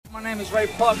My name is Ray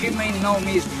Park. You may know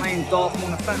me as playing Darth Maul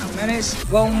in The Phantom Menace,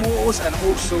 Clone Wars, and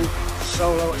also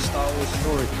Solo: A Star Wars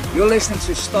Story. You're listening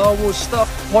to Star Wars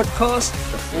Stuff Podcast.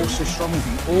 The Force is strong with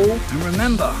you all. And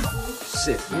remember,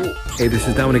 Sith Walk. Hey, this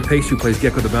is Dominic Pace, who plays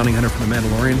Gecko the Bounty Hunter from The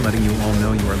Mandalorian, letting you all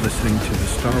know you are listening to the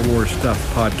Star Wars Stuff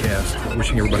Podcast.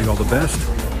 Wishing everybody all the best,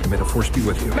 and may the Force be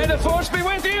with you. May the Force be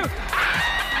with you!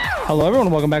 Hello, everyone,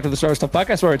 and welcome back to the Star Wars Stuff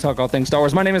Podcast, where I talk all things Star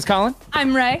Wars. My name is Colin.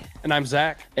 I'm Ray. And I'm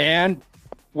Zach. And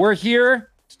we're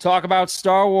here to talk about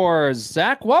Star Wars.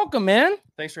 Zach, welcome, man.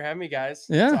 Thanks for having me, guys.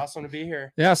 Yeah. It's awesome to be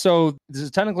here. Yeah, so this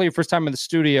is technically your first time in the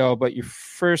studio, but your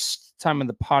first time in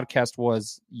the podcast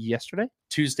was yesterday?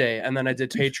 Tuesday. And then I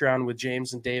did Patreon with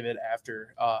James and David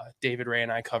after David, Ray,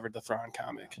 and I covered the Thrawn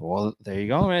comic. Well, there you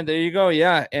go, man. There you go.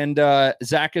 Yeah. And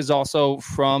Zach is also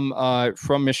from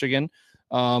Michigan.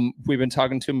 We've been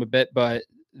talking to him a bit, but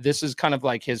this is kind of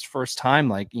like his first time,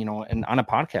 like, you know, and on a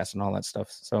podcast and all that stuff.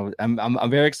 So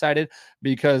I'm very excited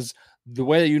because the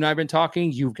way that you and I have been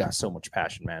talking, you've got so much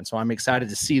passion, man. So I'm excited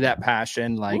to see that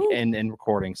passion, like in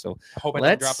recording. So I hope I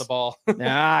don't drop the ball.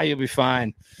 You'll be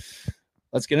fine.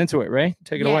 Let's get into it, Ray.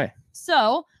 Take it away.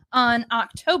 So on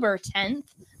October 10th,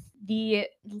 the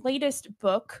latest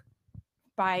book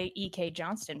by E.K.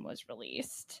 Johnston was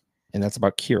released. And that's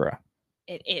about Qi'ra.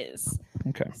 It is.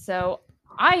 Okay. So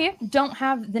I don't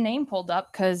have the name pulled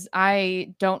up because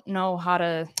I don't know how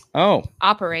to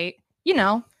operate. You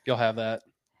know. You'll have that.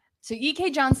 So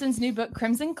E.K. Johnston's new book,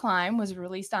 Crimson Climb, was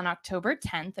released on October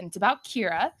 10th, and it's about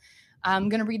Qi'ra. I'm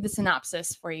going to read the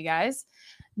synopsis for you guys.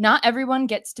 Not everyone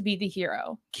gets to be the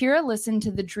hero. Qi'ra listened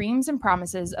to the dreams and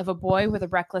promises of a boy with a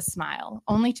reckless smile,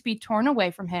 only to be torn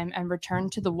away from him and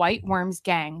returned to the White Worms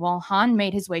gang while Han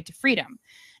made his way to freedom.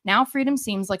 Now freedom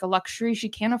seems like a luxury she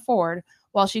can't afford,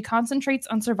 while she concentrates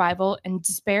on survival and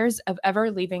despairs of ever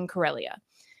leaving Corellia.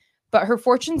 But her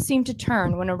fortunes seem to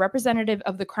turn when a representative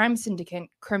of the crime syndicate,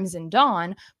 Crimson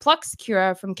Dawn, plucks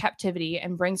Qi'ra from captivity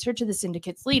and brings her to the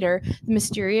syndicate's leader, the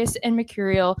mysterious and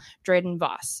mercurial Drayden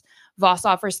Voss. Voss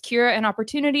offers Qi'ra an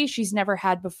opportunity she's never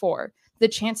had before, the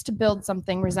chance to build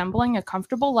something resembling a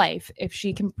comfortable life if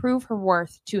she can prove her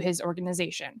worth to his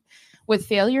organization. With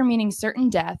failure meaning certain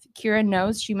death, Qi'ra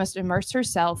knows she must immerse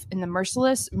herself in the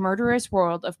merciless, murderous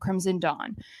world of Crimson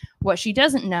Dawn. What she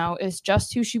doesn't know is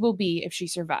just who she will be if she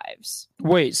survives.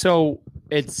 Wait, so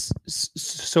it's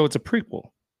a prequel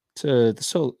to the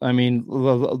Solo. I mean,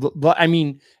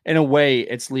 in a way,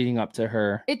 it's leading up to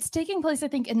her. It's taking place, I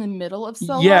think, in the middle of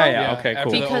Solo. Yeah. Okay, after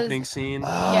cool. the opening scene.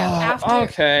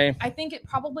 Okay. I think it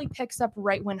probably picks up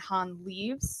right when Han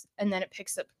leaves, and then it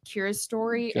picks up Kira's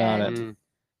story. Got and it.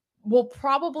 will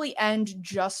probably end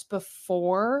just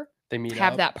before They meet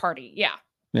have up. that party. Yeah.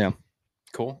 Yeah.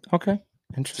 Cool. Okay.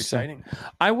 It's Interesting. exciting.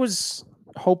 I was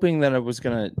hoping that it was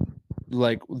gonna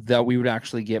that we would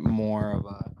actually get more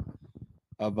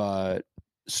of a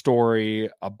story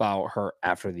about her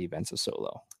after the events of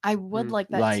Solo. I would like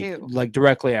that too. Like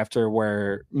directly after,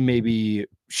 where maybe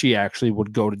she actually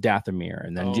would go to Dathomir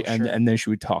and then and then she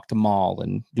would talk to Maul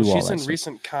and do all that. She's in stuff.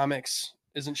 recent comics,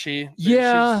 isn't she?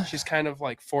 Yeah. She's kind of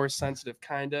like force sensitive,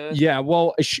 kind of. Yeah,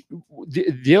 well,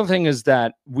 the other thing is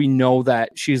that we know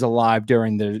that she's alive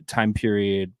during the time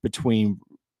period between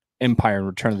Empire and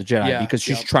Return of the Jedi, because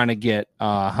she's trying to get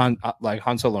Han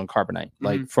Solo and Carbonite,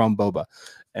 like from Boba,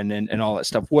 and all that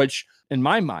stuff. Which, in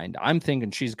my mind, I'm thinking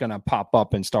she's gonna pop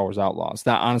up in Star Wars Outlaws.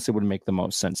 That honestly would make the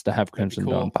most sense to have Crimson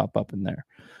Dawn pop up in there.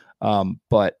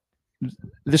 But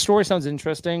the story sounds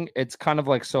interesting. It's kind of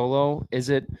like Solo. Is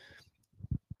it?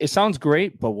 It sounds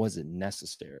great, but was it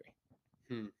necessary?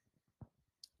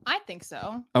 I think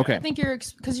so. Okay. I think you're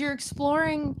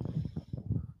exploring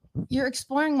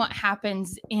what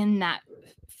happens in that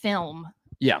film.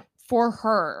 Yeah. For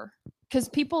her, because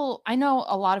I know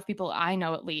a lot of people I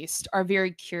know at least are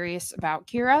very curious about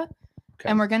Qi'ra,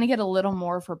 and we're going to get a little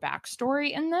more of her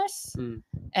backstory in this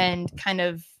and kind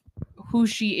of who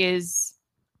she is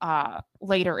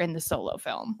later in the Solo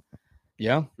film.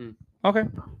 Yeah. Okay.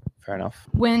 Fair enough.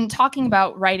 When talking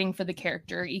about writing for the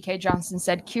character, E.K. Johnston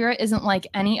said, Qi'ra isn't like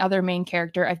any other main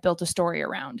character I've built a story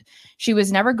around. She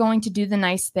was never going to do the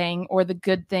nice thing or the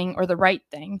good thing or the right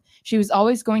thing. She was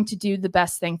always going to do the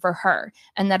best thing for her.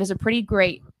 And that is pretty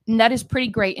great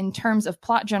in terms of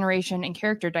plot generation and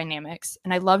character dynamics.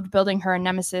 And I loved building her a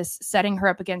nemesis, setting her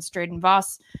up against Drayden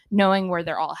Voss, knowing where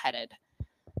they're all headed.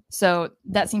 So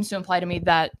that seems to imply to me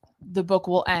that the book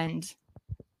will end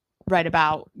right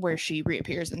about where she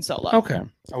reappears in Solo. Okay.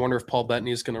 I wonder if Paul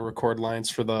Bettany is going to record lines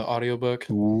for the audiobook.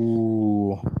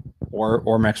 Ooh.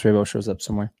 Or Max Rebo shows up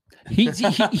somewhere. He's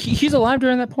alive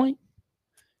during that point?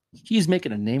 he's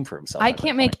making a name for himself. I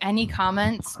can't make any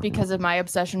comments because of my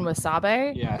obsession with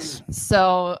Sabe. Yes.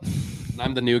 So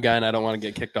I'm the new guy, and I don't want to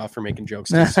get kicked off for making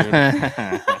jokes too soon.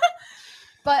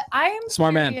 But I am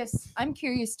Smart curious. Man. I'm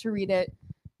curious to read it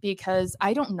because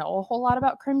I don't know a whole lot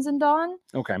about Crimson Dawn.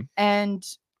 Okay. And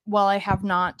while I have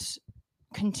not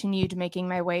continued making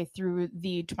my way through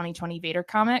the 2020 Vader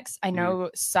comics, I know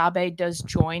Sabe does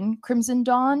join Crimson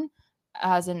Dawn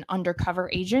as an undercover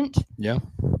agent. Yeah.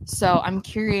 So I'm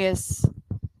curious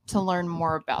to learn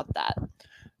more about that.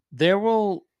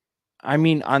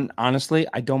 Honestly,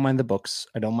 I don't mind the books.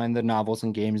 I don't mind the novels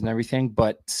and games and everything,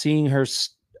 but seeing her,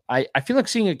 I feel like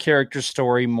seeing a character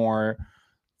story more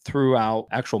throughout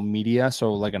actual media.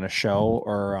 So like in a show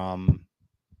or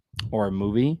a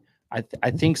movie,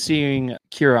 I think seeing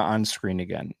Qi'ra on screen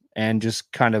again and just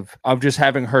kind of just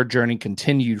having her journey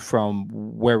continued from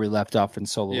where we left off in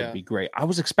Solo would be great. I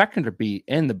was expecting her to be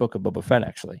in the Book of Boba Fett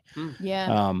actually.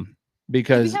 Yeah.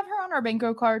 Because do we have her on our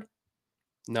bingo card?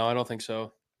 No, I don't think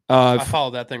so. I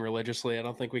followed that thing religiously. I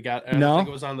don't think we got. I don't think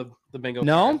it was on the bingo.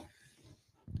 No. Card.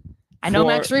 I know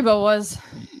Max Rebo was.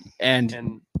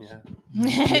 And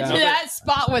that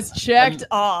spot was checked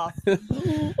off.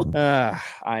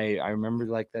 I remember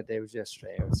like that day was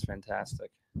yesterday. It was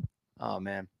fantastic. Oh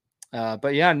man.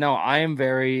 But yeah, no, I am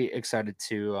very excited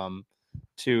to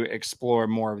explore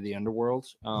more of the underworld.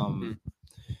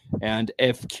 And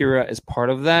if Qi'ra is part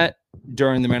of that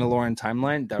during the Mandalorian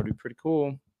timeline, that would be pretty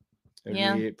cool.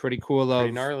 It'd be pretty cool.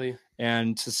 Pretty gnarly.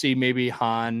 And to see maybe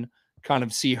Han kind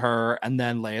of see her and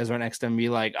then Leia's right next to him and be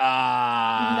like,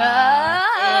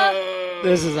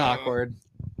 this is awkward.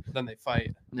 Then they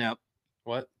fight. Yep.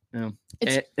 What? Yeah.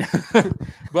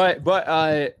 But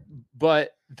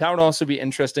that would also be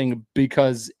interesting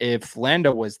because if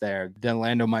Lando was there, then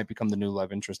Lando might become the new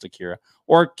love interest of Qi'ra.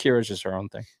 Or Kira's just her own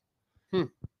thing.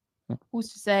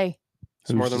 Who's to say?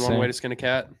 There's more than one way to skin a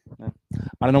cat. Yeah.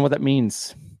 I don't know what that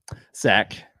means.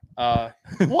 Zach.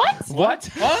 What?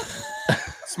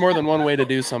 It's more than one way to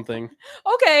do something.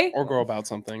 Okay. Or go about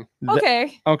something.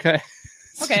 Okay. Okay.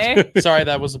 Sorry,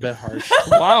 that was a bit harsh.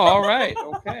 Wow. All right.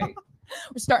 Okay.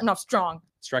 We're starting off strong.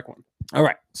 Strike one. All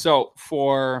right. So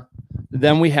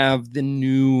then we have the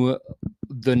new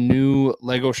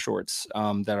Lego shorts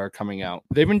that are coming out.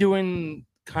 They've been doing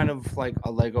kind of like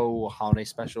a Lego holiday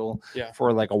special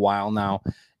for like a while now.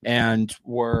 And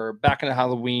we're back into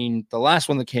Halloween. The last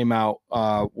one that came out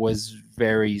was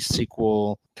very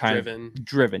sequel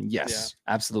driven. Yes,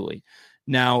 absolutely.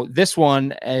 Now this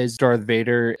one is Darth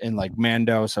Vader and like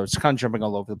Mando, so it's kind of jumping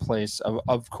all over the place.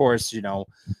 Of course,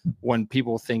 when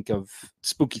people think of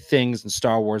spooky things in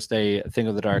Star Wars, they think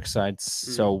of the dark side.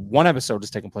 So one episode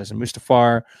is taking place in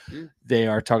Mustafar. They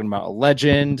are talking about a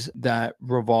legend that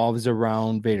revolves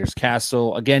around Vader's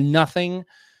castle. Again, nothing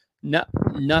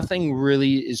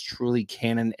really is truly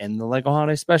canon in the Lego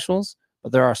Holiday Specials,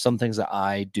 but there are some things that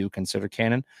I do consider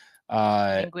canon.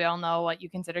 I think we all know what you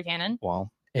consider canon.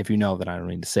 Well, if you know, then I don't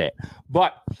need to say it.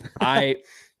 But I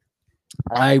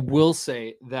will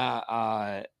say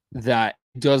that that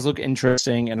does look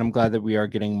interesting, and I'm glad that we are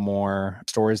getting more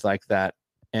stories like that.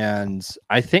 And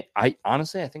I think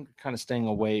honestly kind of staying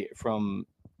away from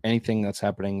anything that's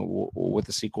happening with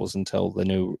the sequels until the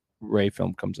new Rey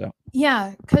film comes out.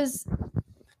 Yeah, because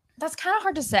that's kind of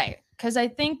hard to say. Because I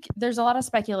think there's a lot of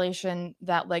speculation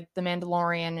that like the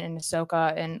Mandalorian and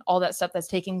Ahsoka and all that stuff that's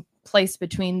taking place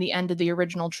between the end of the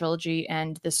original trilogy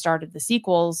and the start of the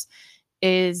sequels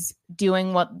is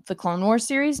doing what the Clone Wars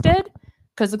series did.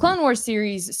 Because the Clone Wars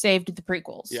series saved the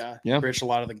prequels. Yeah. Bridged a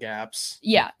lot of the gaps.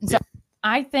 Yeah. So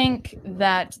I think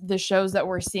that the shows that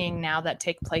we're seeing now that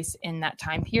take place in that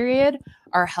time period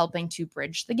are helping to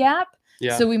bridge the gap.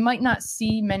 Yeah. So we might not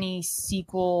see many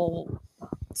sequel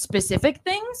specific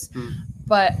things,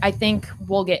 but I think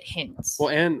we'll get hints. Well,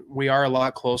 and we are a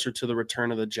lot closer to the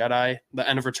Return of the Jedi, the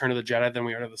end of Return of the Jedi, than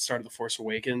we are to the start of the Force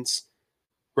Awakens,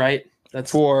 right?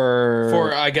 That's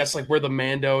for I guess like where the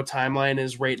Mando timeline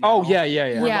is right now. Oh yeah.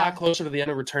 We're a lot closer to the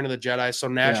end of Return of the Jedi, so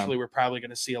naturally we're probably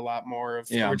going to see a lot more of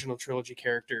the original trilogy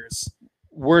characters.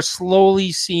 We're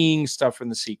slowly seeing stuff from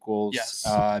the sequels,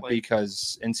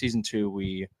 because in season 2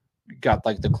 we got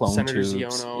like the clone Senator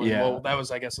tubes. Ziono. Yeah. Well, that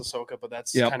was I guess Ahsoka, but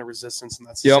that's kind of Resistance, and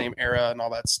that's the same era and all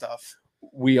that stuff.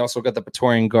 We also got the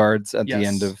Praetorian Guards at the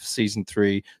end of season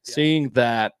 3. Seeing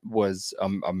that was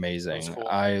amazing. Was cool.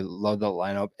 I love the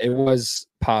lineup. It was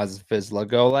Paz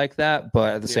Vizsla like that,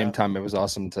 but at the same time, it was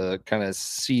awesome to kind of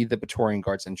see the Praetorian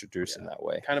Guards introduced in that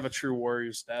way. Kind of a true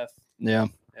warrior's death. Yeah.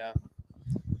 Yeah.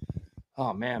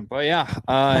 Oh man, but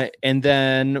and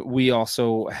then we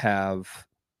also have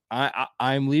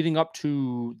I'm leading up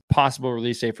to possible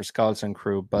release date for Skeleton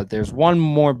Crew, but there's one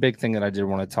more big thing that I did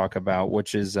want to talk about,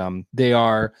 which is they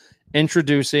are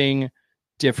introducing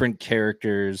different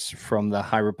characters from the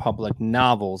High Republic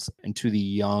novels into the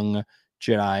Young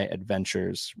Jedi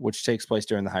Adventures, which takes place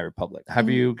during the High Republic. Have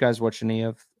you guys watched any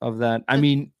of that? I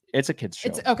mean, it's a kid's show.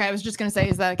 It's okay. I was just gonna say,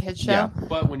 is that a kid's show? Yeah.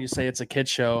 But when you say it's a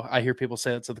kid's show, I hear people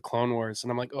say it's of the Clone Wars,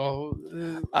 and I'm like, oh.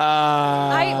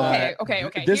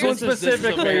 Okay. This one Here's-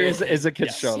 specifically is a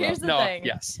kid's show. Here's Though. the thing.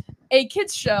 Yes. A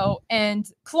kid's show and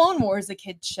Clone Wars, a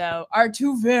kid's show, are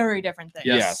two very different things.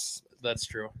 Yes. That's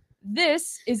true.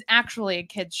 This is actually a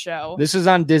kid's show. This is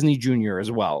on Disney Junior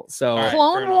as well. So All right,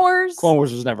 Clone Wars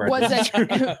was never.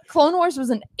 Clone Wars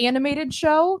was an animated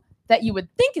show that you would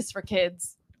think is for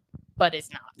kids, but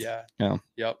it's not. Yeah. Yeah.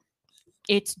 Yep.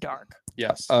 It's dark.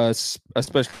 Yes.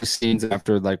 Especially scenes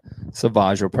after like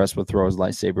Savage Opress would throw his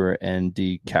lightsaber and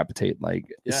decapitate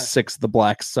six the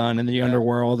Black Sun in the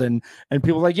underworld, and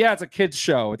people are like, yeah, it's a kids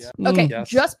show. It's Okay, Yes.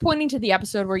 just pointing to the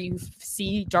episode where you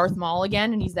see Darth Maul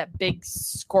again, and he's that big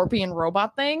scorpion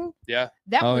robot thing. Yeah.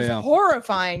 That was yeah.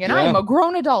 horrifying, and I Yeah. am a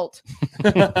grown adult.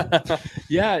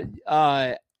 yeah.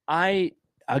 I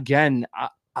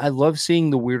love seeing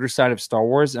the weirder side of Star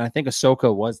Wars, and I think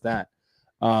Ahsoka was that.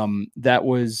 That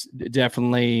was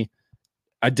definitely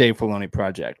a Dave Filoni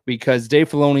project, because Dave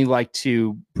Filoni liked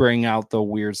to bring out the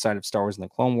weird side of Star Wars in the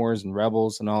Clone Wars and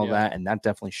Rebels and all that, and that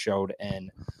definitely showed in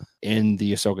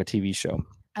the Ahsoka TV show.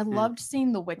 I loved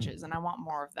seeing the witches, and I want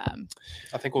more of them.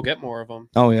 I think we'll get more of them.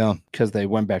 Oh yeah, because they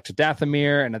went back to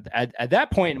Dathomir, and at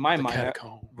that point in my mind,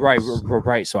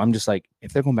 right. So I'm just like,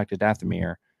 if they're going back to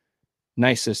Dathomir,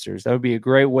 Night Sisters, that would be a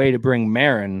great way to bring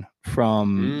Marin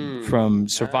from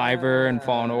Survivor and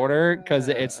Fallen Order, because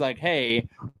it's like, hey,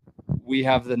 we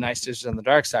have the Night Sisters on the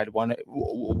dark side.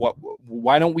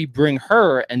 Why don't we bring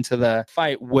her into the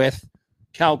fight with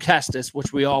Cal Kestis,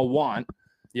 which we all want?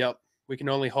 Yep. We can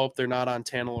only hope they're not on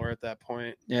Tanalorr at that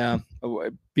point. Yeah,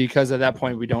 because at that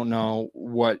point we don't know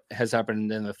what has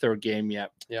happened in the third game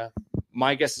yet. Yeah.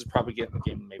 My guess is probably getting the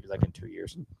game maybe like in 2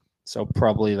 years. So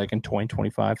probably like in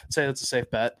 2025. I'd say that's a safe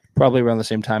bet. Probably around the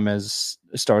same time as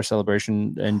Star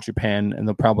Celebration in Japan, and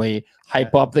they'll probably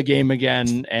hype up the game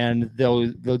again, and they'll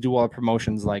do all the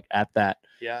promotions like at that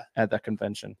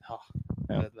convention. Oh,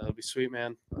 that'll be sweet,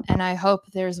 man. And I hope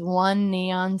there's one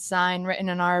neon sign written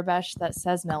in Arabesh that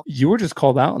says milk. You were just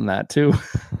called out on that too.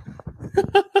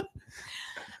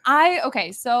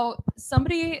 So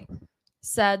somebody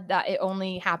said that it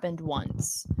only happened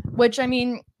once, which, I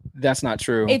mean, that's not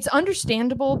true. It's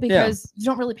understandable because you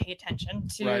don't really pay attention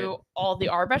to all the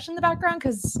Arabesh in the background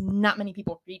because not many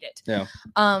people read it. Yeah.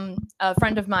 A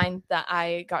friend of mine that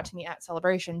I got to meet at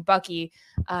Celebration, Bucky,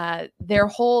 their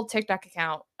whole TikTok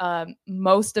account,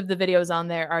 most of the videos on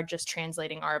there are just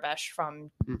translating Arabesh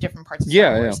from different parts of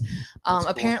Star Wars.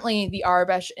 Apparently, the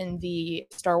Arabesh in the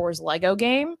Star Wars Lego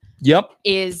game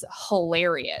is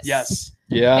hilarious. Yes.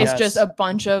 Yeah. It's just a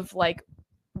bunch of like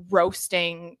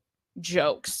roasting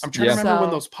jokes. I'm trying to remember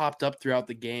when those popped up throughout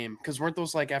the game, because weren't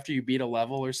those like after you beat a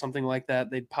level or something like that,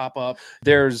 they'd pop up?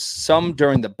 There's some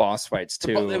during the boss fights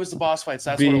too. It was the boss fights.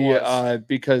 That's what it was.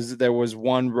 Because there was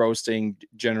one roasting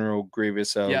General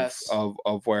Grievous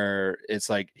of where it's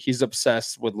like he's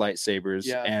obsessed with lightsabers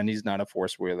and he's not a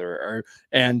force wheeler,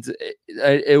 and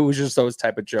it was just those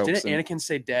type of jokes. Didn't Anakin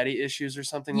say daddy issues or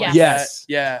something like that?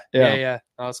 Yeah. That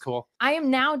was cool. I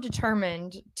am now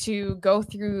determined to go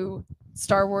through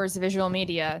Star Wars visual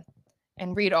media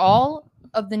and read all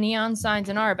of the neon signs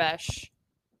in Arabesh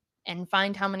and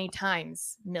find how many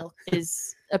times milk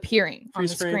is appearing on the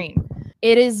screen.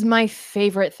 It is my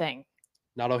favorite thing.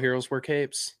 Not all heroes wear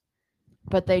capes,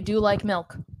 but they do like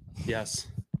milk. Yes,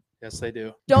 they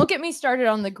do. Don't get me started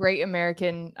on the Great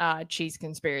American Cheese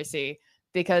Conspiracy,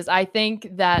 because I think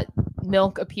that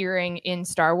milk appearing in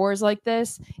Star Wars like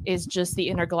this is just the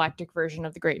intergalactic version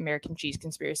of the Great American Cheese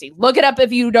Conspiracy. Look it up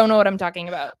if you don't know what I'm talking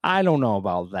about. I don't know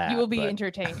about that. You will be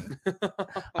entertained.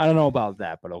 I don't know about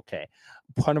that, but okay.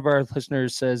 One of our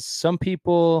listeners says some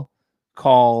people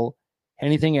call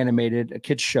anything animated a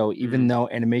kid's show, even though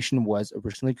animation was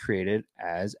originally created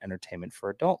as entertainment for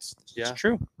adults. It's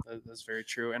true. That's very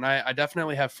true. And I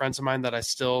definitely have friends of mine that I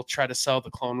still try to sell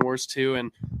the Clone Wars to.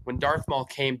 And when Darth Maul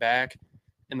came back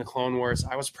in the Clone Wars,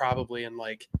 I was probably in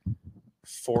like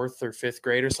 4th or 5th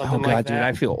grade or something like that. Dude,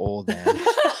 I feel old, man.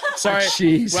 Sorry.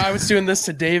 Jeez. Well, I was doing this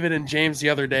to David and James the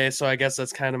other day, so I guess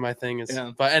that's kind of my thing.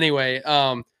 But anyway,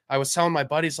 I was telling my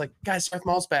buddies, like, guys, Darth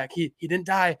Maul's back. He didn't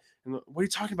die. And what are you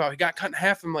talking about? He got cut in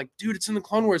half. I'm like, dude, it's in the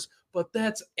Clone Wars. but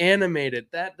that's animated.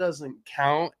 That doesn't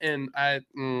count. And I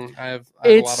have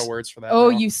a lot of words for that. Oh,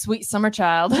 now. you sweet summer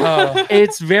child.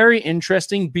 It's very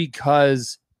interesting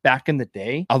because back in the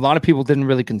day, a lot of people didn't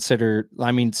really consider.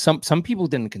 I mean, some people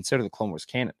didn't consider the Clone Wars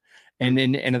canon,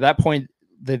 and at that point,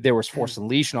 there was Force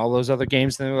Unleashed and all those other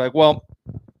games. And they were like, well,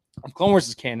 if Clone Wars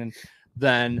is canon,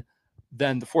 then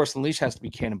the Force Unleashed has to be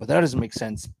canon. But that doesn't make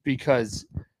sense because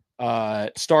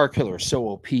Star Killer is so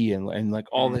OP and like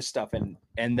all this stuff,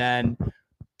 and then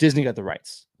Disney got the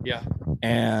rights. Yeah.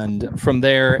 And from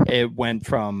there, it went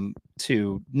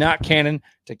to not canon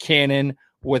to canon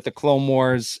with the Clone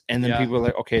Wars. And then people were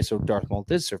like, okay, so Darth Maul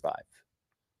did survive.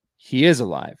 He is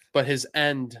alive. But his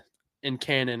end in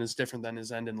canon is different than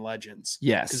his end in Legends.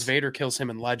 Yes. Because Vader kills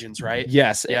him in Legends, right?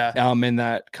 Yes. Yeah. In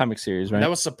that comic series, right? That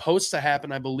was supposed to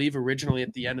happen, I believe, originally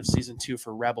at the end of season 2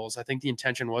 for Rebels. I think the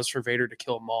intention was for Vader to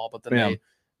kill Maul, but then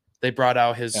they brought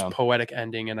out his poetic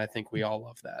ending, and I think we all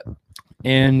love that.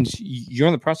 And you're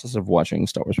in the process of watching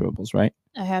Star Wars Rebels, right?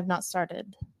 I have not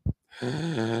started.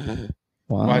 Wow.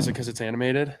 Why is it? Because it's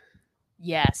animated?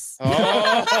 Yes.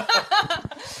 Oh.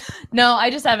 No, I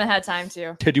just haven't had time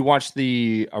to. Did you watch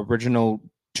the original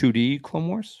 2D Clone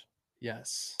Wars?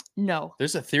 Yes. No.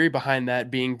 There's a theory behind that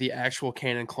being the actual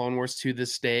canon Clone Wars to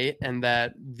this day, and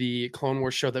that the Clone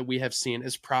Wars show that we have seen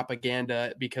is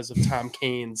propaganda because of Tom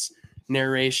Kane's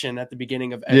narration at the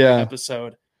beginning of every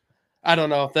episode. I don't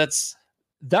know. That's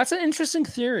an interesting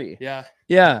theory. Yeah.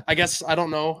 I guess I don't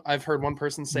know. I've heard one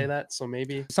person say that, so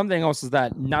maybe. Something else is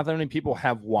that not that many people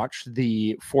have watched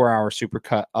the 4-hour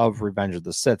supercut of Revenge of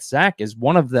the Sith. Zach is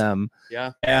one of them.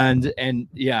 Yeah. And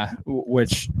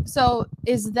which. So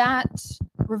is that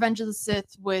Revenge of the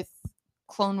Sith with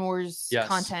Clone Wars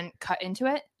content cut into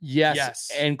it? Yes.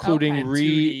 Including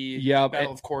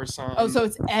Battle of Coruscant. Oh, so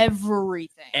it's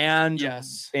everything. And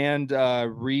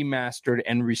remastered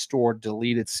and restored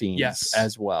deleted scenes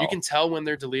as well. You can tell when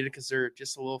they're deleted because they're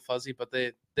just a little fuzzy, but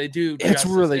they do. It's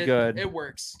really good. It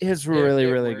works. It's really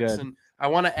works. good. And I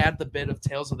want to add the bit of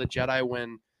Tales of the Jedi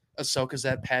when Ahsoka's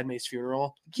at Padme's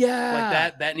funeral. Yeah.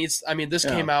 Like that needs. I mean, this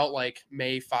came out like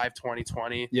May 5,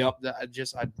 2020. Yep. I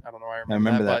don't know. I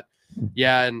remember that. But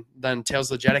yeah, and then Tales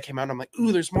of the Jedi came out, and I'm like,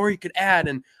 ooh, there's more you could add.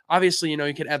 And obviously,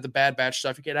 you could add the Bad Batch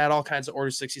stuff. You could add all kinds of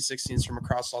Order 66 scenes from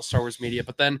across all Star Wars media.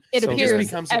 But then it appears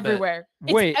becomes everywhere.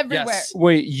 Wait, everywhere. Yes.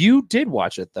 Wait, you did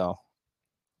watch it though?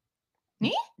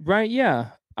 Me? Right?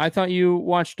 Yeah. I thought you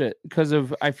watched it because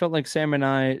I felt like Sam and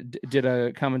I did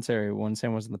a commentary when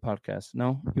Sam was in the podcast.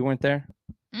 No, you weren't there.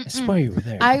 I swear you were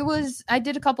there. I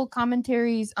did a couple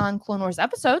commentaries on Clone Wars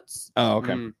episodes. Oh,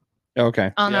 okay.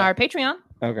 Okay. On our Patreon.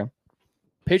 Okay.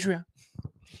 Patreon.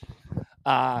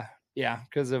 Yeah,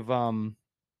 because of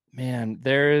man,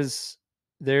 there's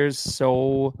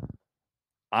so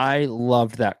I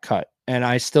loved that cut and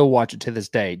I still watch it to this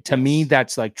day. To me,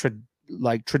 that's like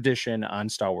tradition on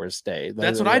Star Wars Day.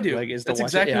 That's what I do. That's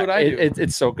exactly what I do.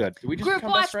 It's so good. Did we just Group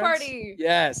watch party.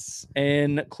 Yes,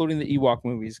 including the Ewok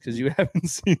movies because you haven't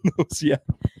seen those yet.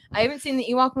 I haven't seen the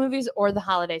Ewok movies or the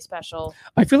holiday special.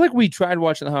 I feel like we tried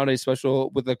watching the holiday special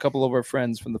with a couple of our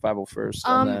friends from the 501st.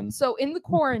 And then so in the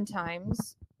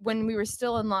quarantines, when we were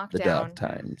still in lockdown, the dark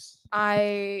times.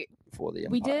 We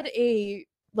did a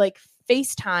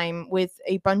FaceTime with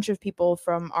a bunch of people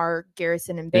from our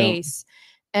garrison and base,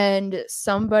 and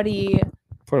somebody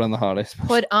put on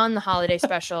the holiday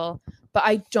special. But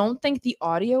I don't think the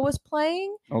audio was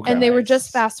playing, and they were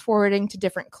just fast forwarding to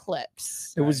different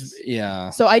clips. It was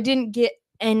So I didn't get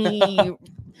any.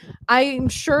 I'm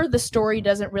sure the story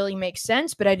doesn't really make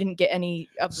sense, but I didn't get any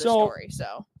of the story.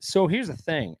 So here's the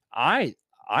thing. I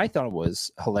thought it was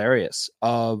hilarious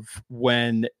of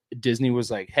when Disney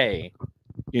was like, "Hey,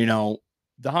 the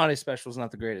holiday special is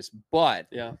not the greatest, but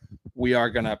we are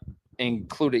gonna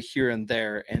include it here and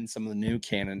there in some of the new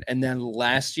canon." And then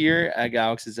last year at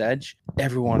Galaxy's Edge,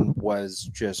 everyone was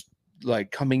just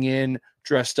like coming in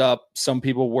dressed up. Some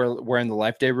people were wearing the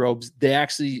Life Day robes. They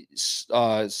actually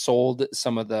sold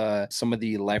some of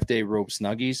the Life Day robe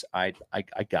snuggies. I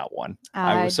got one.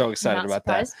 I was so excited about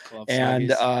that.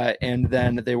 And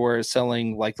then they were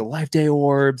selling like the Life Day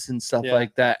orbs and stuff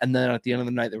like that. And then at the end of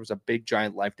the night, there was a big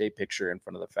giant Life Day picture in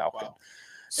front of the Falcon. Wow.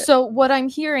 So what I'm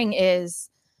hearing is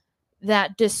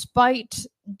that despite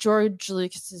George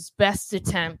Lucas's best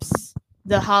attempts,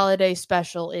 the holiday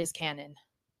special is canon.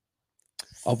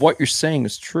 Of what you're saying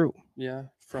is true. Yeah.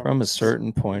 From a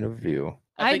certain point of view.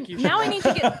 I need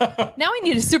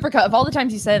a supercut of all the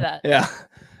times you say that. Yeah.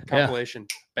 Compilation.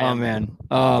 Bam. Oh man.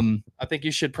 I think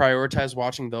you should prioritize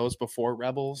watching those before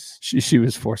Rebels. She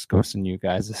was force ghosting you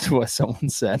guys, is what someone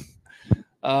said.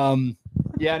 You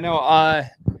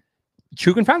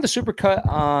can find the supercut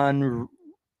on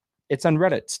It's on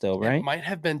Reddit still, right? It might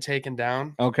have been taken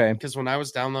down. Okay. Because when I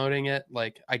was downloading it,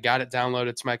 like I got it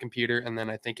downloaded to my computer, and then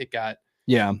I think it got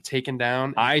taken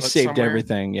down. I saved somewhere.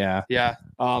 everything. Yeah. Yeah.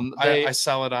 I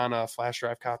sell it on flash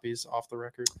drive copies off the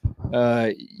record.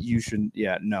 You should.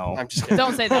 Yeah. No. I'm just kidding.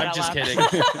 Don't say that. I'm just kidding.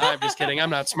 I'm just kidding. I'm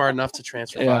not smart enough to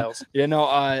transfer Yeah. files. Yeah.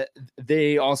 No.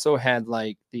 They also had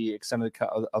like the extended cut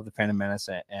of the Phantom Menace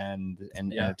and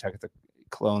Attack of the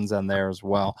Clones on there as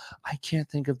well. I can't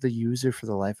think of the user for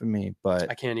the life of me,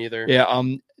 but I can't either. Yeah.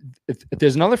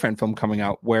 There's another fan film coming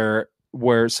out where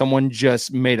someone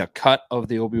just made a cut of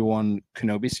the Obi-Wan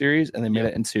Kenobi series and they made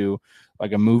it into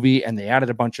like a movie, and they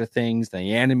added a bunch of things. They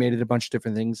animated a bunch of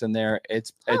different things in there.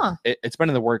 It's been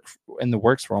in the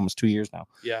works for almost 2 years now.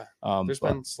 Yeah. There's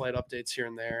been slight updates here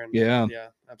and there. And yeah,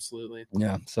 absolutely.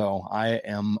 Yeah. So I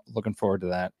am looking forward to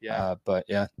that. Yeah. But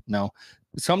yeah, no.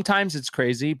 Sometimes it's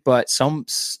crazy, but some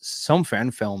fan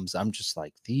films, I'm just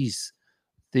like, these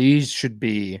should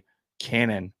be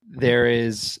canon. There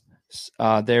is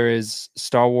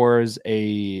Star Wars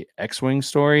a X-Wing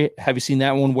story. Have you seen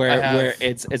that one where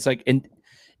it's like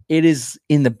it's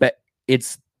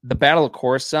the Battle of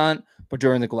Coruscant, but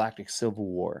during the Galactic Civil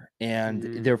War,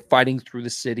 and they're fighting through the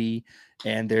city,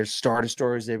 and there's Star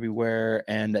Destroyers everywhere,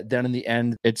 and then in the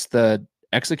end it's the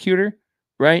Executor,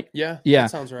 right? Yeah,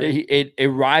 that sounds right. It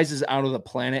rises out of the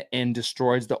planet and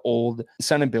destroys the old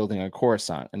Senate building on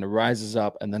Coruscant, and it rises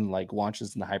up and then like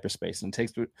launches into hyperspace and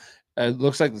takes. It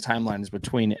looks like the timeline is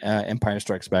between Empire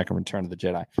Strikes Back and Return of the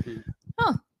Jedi.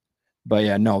 Huh. But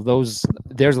yeah, no,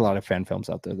 there's a lot of fan films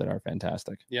out there that are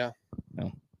fantastic. Yeah.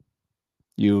 No.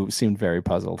 You seemed very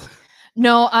puzzled.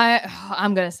 No,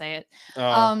 I'm gonna say it.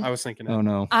 I was thinking. Oh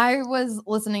no. I was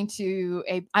listening to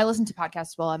I listen to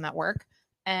podcasts while I'm at work,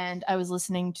 and I was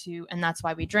listening to And That's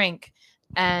Why We Drink,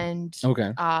 and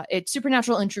it's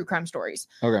supernatural and true crime stories.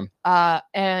 Okay.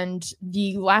 And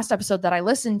the last episode that I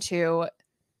listened to,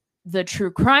 the true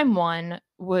crime one,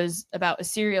 was about a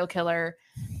serial killer,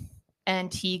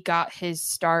 and he got his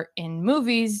start in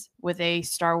movies with a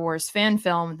Star Wars fan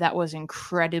film that was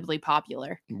incredibly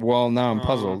popular. Well, now I'm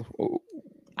puzzled.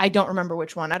 I don't remember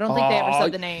which one. I don't think they ever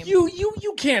said the name.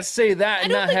 You can't say that. I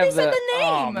don't think they said the name.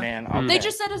 Oh man, okay. They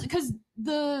just said it because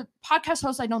the podcast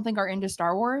hosts I don't think are into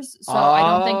Star Wars, so I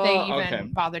don't think they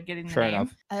even bothered getting the name.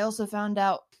 Enough. I also found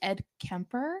out Ed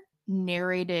Kemper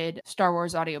narrated Star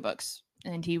Wars audiobooks,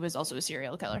 and he was also a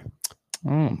serial killer.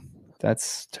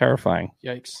 That's terrifying.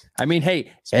 Yikes. I mean,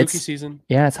 hey, spooky season.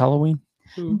 Yeah, it's Halloween.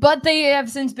 But they have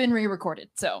since been re-recorded,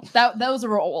 so those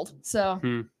were old. So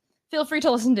feel free to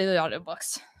listen to the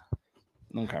audiobooks.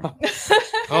 Okay.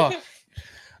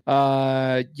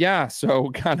 Yeah, so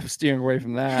kind of steering away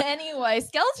from that. Anyway,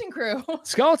 Skeleton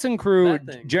Crew,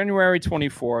 January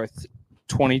 24th,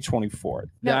 2024.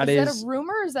 Now, is that a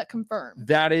rumor or is that confirmed?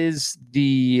 That is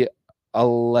the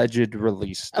alleged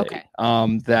release date. Okay.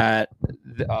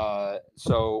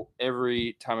 So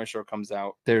every time a show comes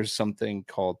out, there's something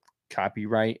called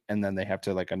copyright, and then they have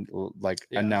to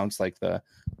announce the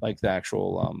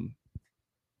actual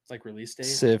like release date.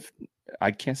 Sif,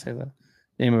 I can't say the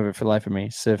name of it for the life of me.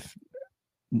 Synopsis.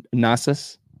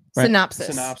 Right?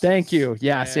 Synopsis. Thank you.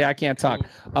 Yeah. See, I can't talk.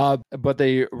 But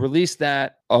they released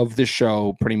that of the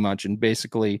show pretty much, and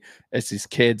basically it's these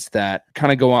kids that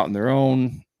kind of go out on their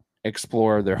own,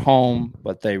 explore their home,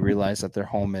 but they realize that their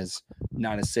home is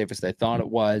not as safe as they thought it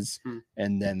was,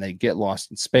 and then they get lost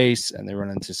in space, and they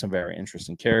run into some very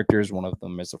interesting characters. One of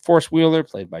them is a Force Wheeler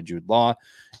played by Jude Law,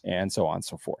 and so on and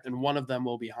so forth. And one of them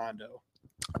will be Hondo.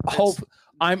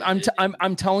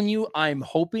 I'm telling you, I'm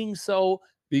hoping so,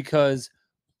 because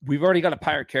we've already got a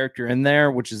pirate character in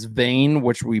there, which is Vane,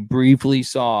 which we briefly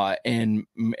saw in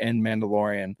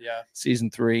Mandalorian season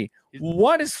 3.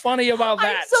 What is funny about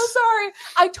that? I'm so sorry.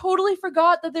 I totally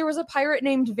forgot that there was a pirate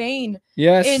named Vane.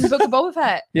 Yes. In Book of Boba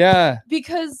Fett. Yeah.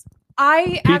 Because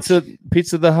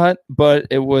Pizza the Hut, but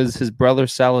it was his brother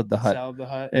Salad the Hut. Salad the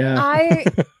Hut. Yeah.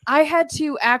 I had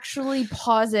to actually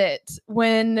pause it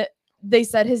when they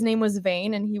said his name was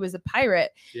Vane and he was a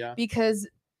pirate. Yeah. Because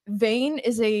Vane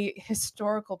is a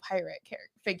historical pirate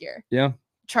figure. Yeah.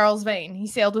 Charles Vane. He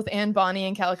sailed with Anne Bonny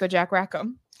and Calico Jack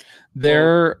Rackham.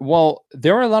 There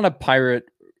are a lot of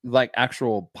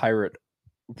actual pirate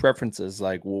references,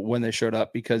 like when they showed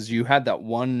up, because you had that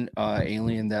one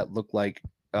alien that looked like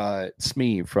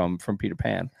Smee from Peter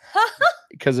Pan,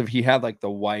 because he had like the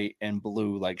white and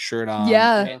blue shirt on.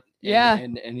 Yeah.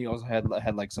 And he also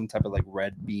had like some type of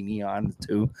red beanie on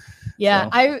too. Yeah.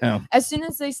 So, as soon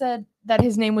as they said that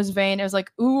his name was Vane, I was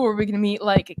like, ooh, are we gonna meet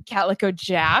like Calico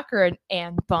Jack or an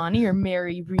Anne Bonny or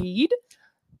Mary Read?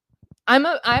 I'm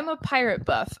a pirate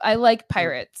buff. I like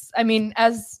pirates. I mean,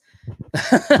 as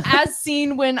as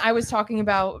seen when I was talking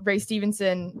about Ray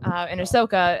Stevenson in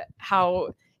Ahsoka,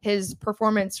 how his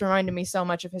performance reminded me so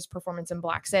much of his performance in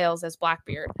Black Sails as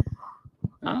Blackbeard.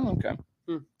 Oh, okay.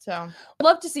 So I'd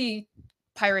love to see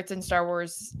pirates in Star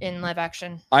Wars in live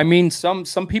action. I mean, some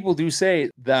people do say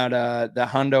that the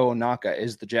Hondo Ohnaka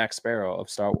is the Jack Sparrow of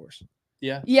Star Wars.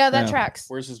 Yeah, that tracks.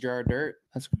 Where's his jar of dirt?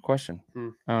 That's a good question. I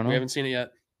don't know. We haven't seen it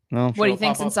yet. No. What do you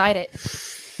think's inside it?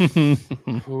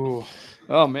 Ooh.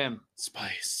 Oh man,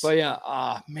 Spice. but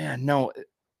yeah, man, no,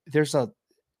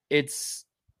 it's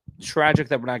tragic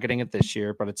that we're not getting it this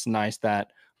year, but it's nice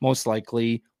that most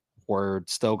likely we're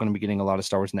still going to be getting a lot of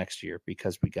Star Wars next year,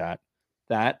 because we got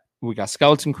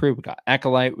Skeleton Crew, we got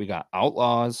Acolyte, we got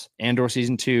Outlaws, Andor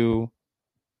season 2,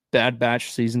 Bad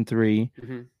Batch season 3,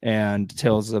 and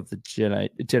Tales of the Jedi.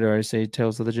 Did I say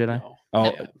Tales of the Jedi? No.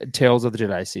 Oh, Tales of the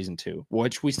Jedi season 2,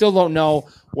 which we still don't know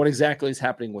what exactly is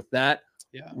happening with that.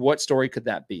 Yeah. What story could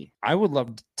that be? I would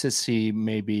love to see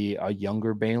maybe a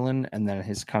younger Balin and then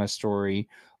his kind of story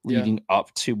leading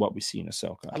up to what we see in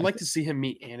Ahsoka. I'd like to see him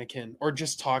meet Anakin, or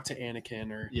just talk to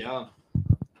Anakin, or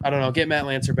I don't know, get Matt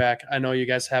Lancer back. I know you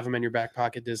guys have him in your back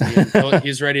pocket, Disney, and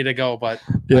he's ready to go, but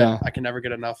I can never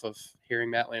get enough of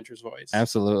hearing Matt Lancer's voice.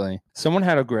 Absolutely. Someone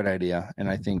had a great idea, and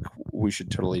I think we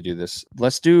should totally do this.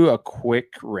 Let's do a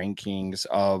quick rankings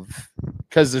of,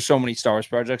 because there's so many Star Wars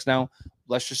projects now,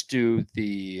 let's just do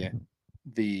the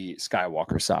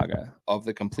Skywalker saga of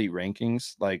the complete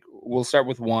rankings. Like, we'll start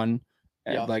with 1.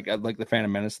 Like the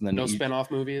Phantom Menace, and then no spin-off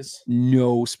movies.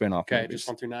 No spin-off. Okay, movies. just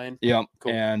 1 through 9. Yeah,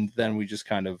 cool. And then we just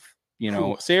kind of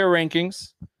say our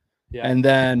rankings, and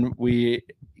then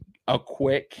a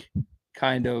quick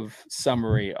kind of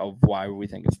summary of why we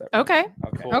think it's that. Okay.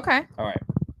 Cool. Okay. All right.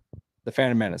 The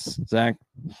Phantom Menace, Zach.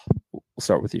 We'll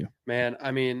start with you. Man, I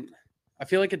mean, I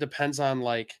feel like it depends on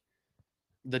like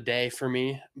the day for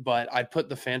me, but I'd put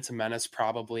the Phantom Menace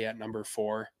probably at number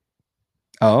 4.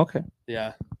 Oh, okay.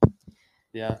 Yeah.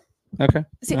 Okay.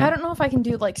 See, I don't know if I can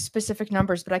do like specific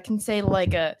numbers, but I can say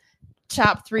like a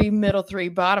top 3, middle 3,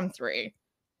 bottom 3.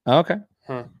 Okay.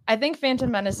 Huh. I think Phantom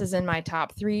Menace is in my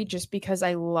top 3 just because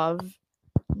I love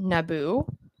Naboo.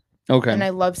 Okay. And I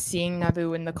love seeing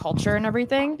Naboo in the culture and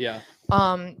everything. Yeah.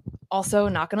 Also,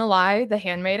 not gonna lie, The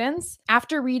Handmaidens.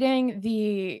 After reading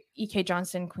the E.K.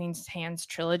 Johnston Queen's Hands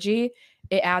trilogy,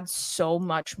 it adds so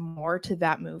much more to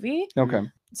that movie. Okay.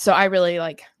 So I really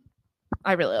like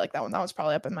that one. That was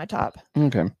probably up in my top.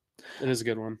 Okay. It is a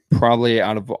good one. Probably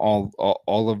out of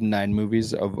all of 9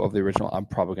 movies of the original, I'm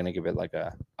probably going to give it like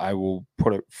I will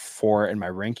put it 4 in my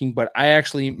ranking, but I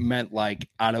actually meant like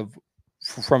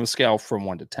from a scale from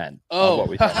 1 to 10. Oh, what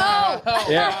we think.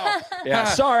 Yeah. Yeah.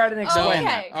 Sorry, I didn't explain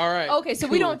that. All right. Okay, so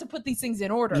we don't have to put these things in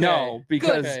order. No,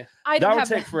 because that would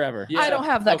take forever. I don't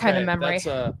have that kind of memory.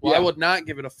 I would not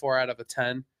give it a 4 out of a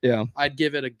 10. Yeah. I'd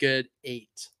give it a good 8,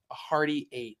 a hearty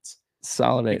 8.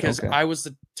 Solid 8. Because I was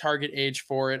the target age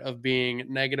for it of being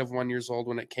 -1 years old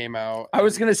when it came out. I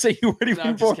was gonna say you weren't even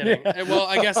I'm born. just kidding. Well,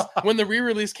 I guess when the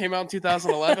re-release came out in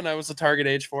 2011, I was the target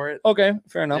age for it. Okay,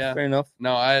 fair enough. Yeah. Fair enough.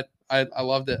 No, I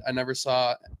loved it. I never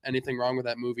saw anything wrong with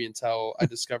that movie until I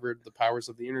discovered the powers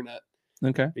of the internet.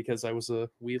 Okay. Because I was a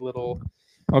wee little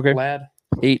Okay. lad.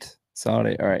 8. Solid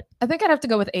 8. All right. I think I'd have to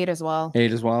go with 8 as well.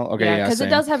 8 as well. Okay. Yeah. Because it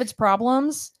does have its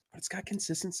problems. But it's got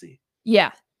consistency.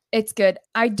 Yeah. It's good.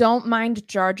 I don't mind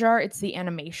Jar Jar. It's the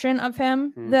animation of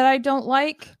him that I don't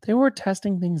like. They were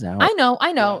testing things out. I know.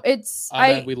 Yeah. It's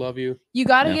Ahmed, we love you. You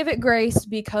got to give it grace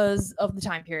because of the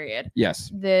time period.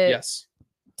 Yes. Yes.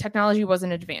 Technology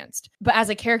wasn't advanced. But as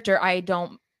a character, I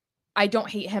don't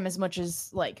hate him as much as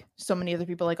like so many other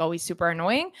people, like always super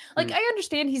annoying. Like I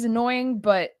understand he's annoying,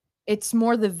 but it's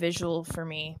more the visual for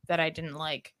me that I didn't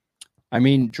like. I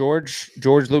mean, George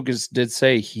Lucas did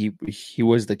say he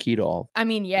was the key to all. I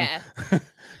mean, yeah.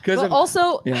 But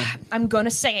also, I'm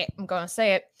gonna say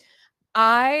it.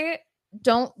 I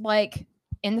don't like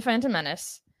in the Phantom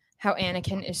Menace how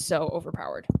Anakin is so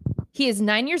overpowered. He is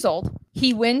 9 years old.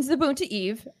 He wins the Boon to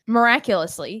Eve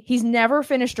miraculously. He's never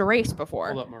finished a race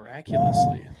before. Hold up,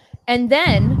 miraculously. And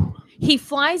then he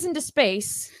flies into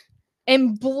space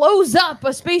and blows up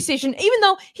a space station, even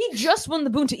though he just won the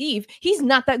Boon to Eve. He's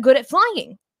not that good at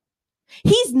flying.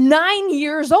 He's 9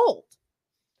 years old.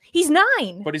 He's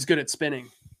 9. But he's good at spinning.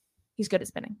 He's good at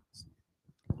spinning.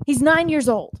 He's 9 years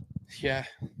old. Yeah.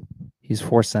 He's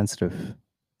force sensitive.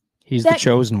 He's the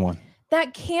chosen one.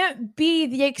 That can't be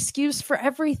the excuse for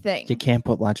everything. You can't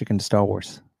put logic into Star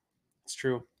Wars. It's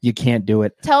true. You can't do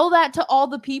it. Tell that to all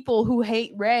the people who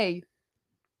hate Rey.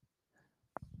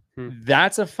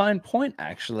 That's a fine point,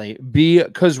 actually.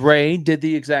 Because Rey did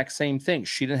the exact same thing.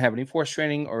 She didn't have any force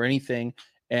training or anything,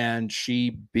 and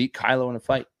she beat Kylo in a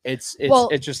fight. It's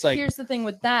just like, here's the thing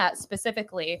with that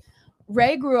specifically.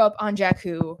 Rey grew up on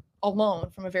Jakku alone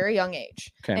from a very young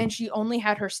age, and she only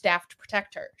had her staff to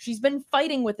protect her. She's been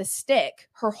fighting with a stick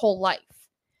her whole life.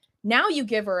 Now you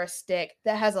give her a stick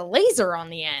that has a laser on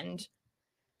the end.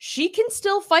 She can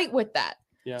still fight with that.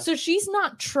 Yeah. So she's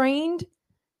not trained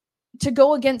to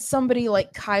go against somebody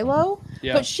like Kylo,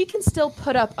 but she can still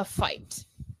put up a fight.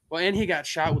 Well, and he got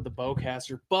shot with the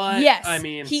bowcaster, but yes, I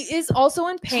mean, he is also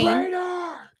in pain.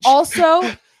 Traitor!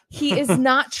 Also, he is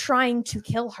not trying to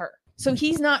kill her. So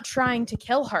he's not trying to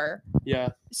kill her. Yeah.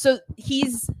 So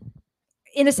he's,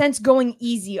 in a sense, going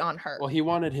easy on her. Well, he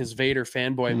wanted his Vader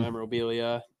fanboy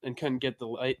memorabilia and couldn't get the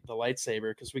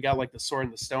lightsaber because we got like the sword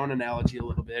and the stone analogy a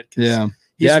little bit. Yeah.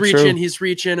 He's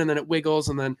reaching, and then it wiggles,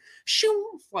 and then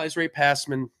shoo, flies right past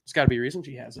him. And there's got to be a reason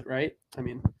she has it, right? I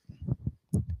mean,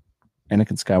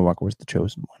 Anakin Skywalker was the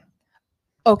chosen one.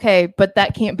 Okay, but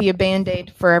that can't be a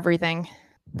Band-Aid for everything.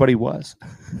 But he was.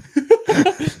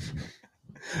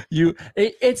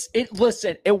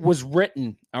 Listen, it was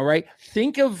written, all right?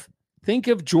 Think of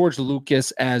George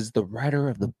Lucas as the writer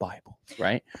of the Bible,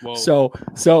 right? Whoa. So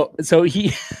that's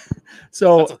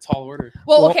a tall order.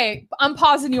 Well, okay, I'm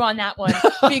pausing you on that one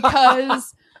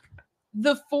because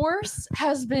the Force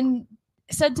has been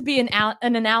said to be an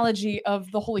analogy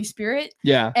of the Holy Spirit.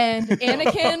 Yeah. And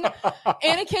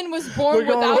Anakin was born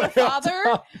without a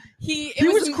father. He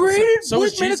was created so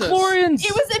with was Jesus. midichlorians.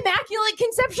 It was immaculate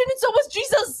conception, and so was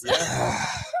Jesus.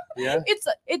 Yeah.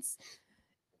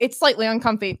 It's slightly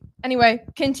uncomfy. Anyway,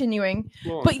 continuing.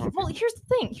 But here's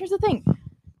the thing.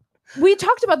 We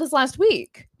talked about this last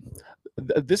week.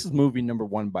 This is movie number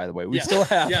 1, by the way. We still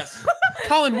have. Yes.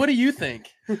 Colin, what do you think?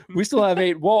 We still have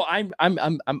 8. Well, I'm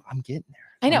getting there.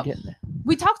 I know.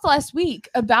 We talked last week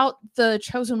about the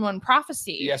Chosen One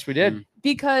prophecy. Yes, we did.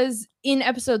 Because in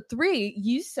episode 3,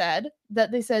 you said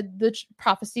that they said the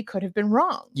prophecy could have been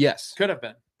wrong. Yes. Could have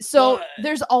been. So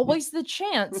there's always the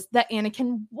chance that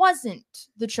Anakin wasn't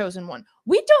the Chosen One.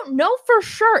 We don't know for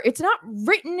sure. It's not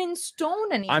written in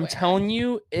stone anywhere. I'm telling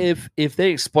you, if they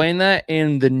explain that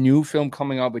in the new film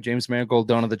coming up with James Mangold,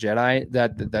 Dawn of the Jedi,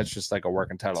 that's just like a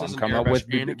working title I'm coming up with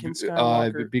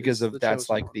because of that's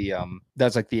like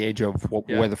the age of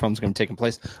where the film's going to take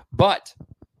place. But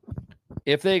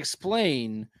if they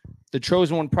explain the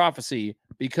Chosen One prophecy,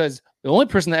 because the only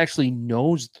person that actually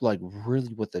knows like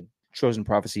really what the Chosen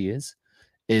prophecy is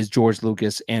George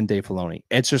Lucas and Dave Filoni.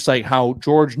 It's just like how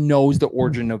George knows the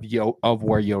origin of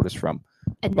where Yoda's from,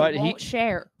 and but they won't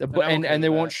share. And they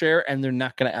won't share, and they're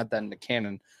not going to add that into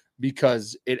canon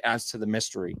because it adds to the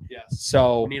mystery. Yes.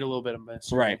 So we need a little bit of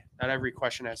mystery. Right. Not every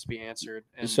question has to be answered.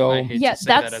 And so I hate to say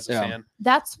that as a fan.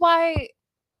 That's why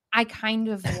I kind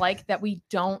of like that we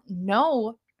don't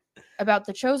know about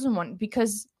the Chosen One,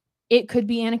 because it could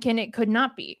be Anakin, it could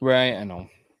not be. Right. I know.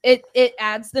 It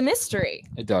adds the mystery.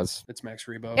 It does. It's Max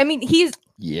Rebo. I mean, he is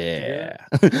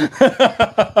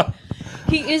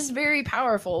very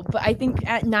powerful, but I think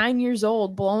at 9 years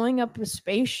old, blowing up a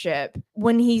spaceship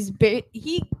when he's big,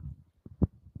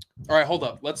 all right, hold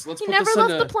up. Let's put never this left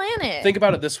into, the planet. Think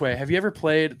about it this way. Have you ever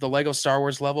played the Lego Star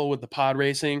Wars level with the pod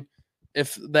racing?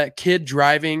 If that kid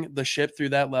driving the ship through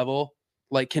that level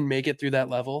can make it through that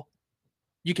level,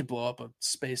 you could blow up a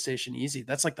space station easy.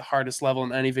 That's like the hardest level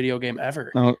in any video game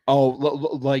ever.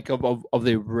 Like of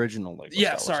the original Lego.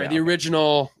 Yeah, sorry, the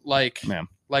original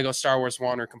Lego Star Wars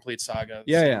 1 or Complete Saga.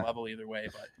 Same level either way,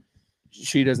 but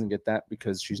she doesn't get that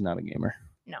because she's not a gamer.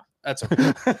 No, that's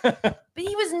okay. But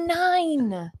he was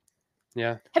 9.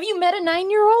 Yeah. Have you met a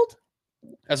 9-year-old?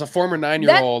 As a former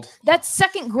 9-year-old, that's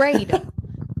second grade.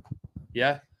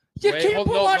 Yeah. You can't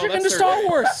put logic into Star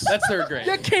Wars. That's third grade.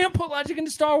 You can't put logic into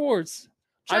Star Wars.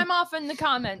 Chime off in the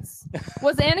comments.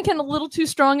 Was Anakin a little too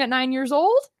strong at 9 years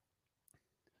old?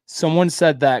 Someone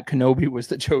said that Kenobi was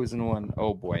the Chosen One.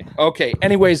 Oh boy. Okay.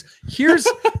 Anyways, here's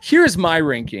my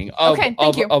ranking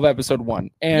of episode 1,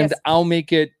 and I'll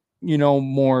make it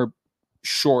more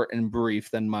short and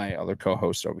brief than my other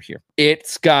co-host over here.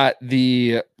 It's got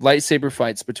the lightsaber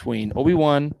fights between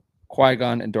Obi-Wan,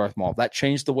 Qui-Gon, and Darth Maul. That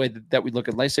changed the way that we look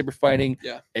at lightsaber fighting.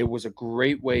 Yeah. It was a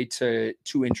great way to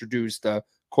introduce the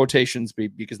quotations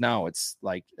because now it's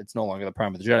no longer the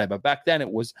prime of the Jedi, but back then it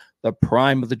was the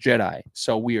prime of the Jedi.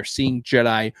 So we are seeing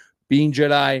Jedi being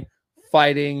Jedi,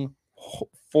 fighting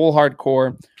full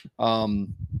hardcore.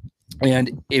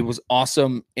 And it was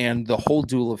awesome. And the whole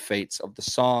Duel of Fates of the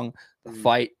song, the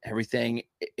fight, everything,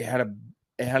 it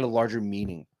had a larger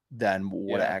meaning than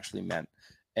what it actually meant.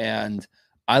 And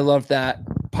I love that.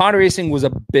 Pod racing was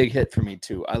a big hit for me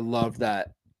too. I love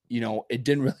that, it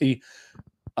didn't really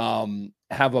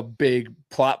have a big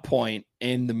plot point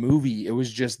in the movie. It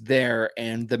was just there,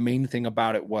 and the main thing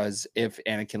about it was if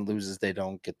Anakin loses, they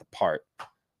don't get the part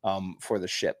for the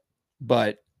ship.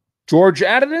 But George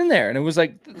added in there, and it was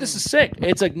like, this is sick.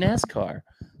 It's like NASCAR,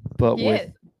 but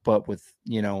with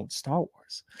Star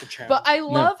Wars. But I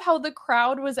love how the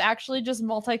crowd was actually just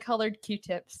multicolored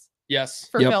Q-tips. Yes.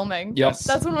 For filming. Yes.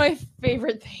 That's one of my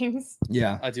favorite things.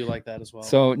 Yeah. I do like that as well.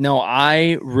 So no,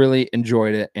 I really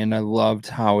enjoyed it, and I loved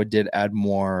how it did add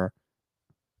more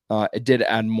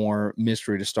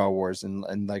mystery to Star Wars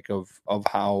and like of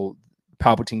how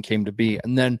Palpatine came to be.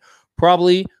 And then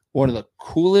probably one of the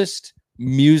coolest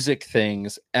music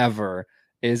things ever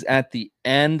is at the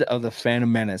end of the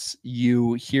Phantom Menace,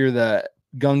 you hear the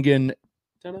Gungan.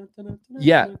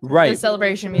 Yeah, right. The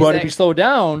celebration music. But if you slow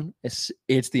down, it's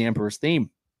the Emperor's theme.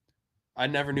 I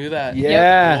never knew that.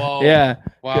 Yeah, Whoa. yeah.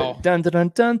 Wow. Dun dun dun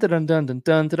dun dun dun dun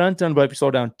dun dun dun. But if you slow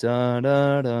down, dun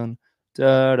dun dun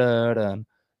dun dun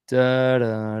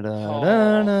dun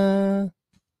dun dun.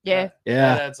 Yeah.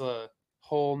 Yeah. That's a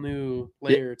whole new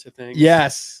layer to things.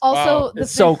 Yes. Also,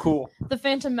 it's so cool. The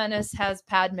Phantom Menace has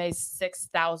Padme's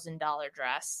 $6,000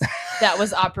 dress that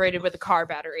was operated with a car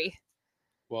battery.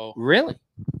 Whoa. Really?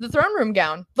 The throne room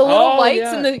gown, the little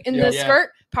lights in the Yeah.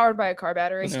 skirt, powered by a car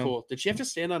battery. That's cool. Did she have to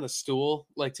stand on a stool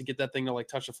like to get that thing to like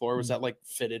touch the floor? Was that like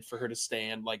fitted for her to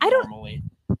stand like normally?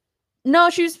 No,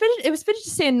 she was fitted. It was fitted to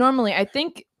stand normally. I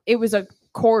think it was a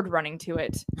cord running to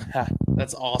it.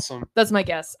 That's awesome. That's my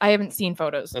guess. I haven't seen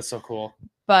photos. That's so cool.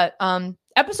 But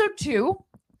episode 2.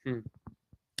 Hmm.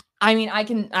 I mean, I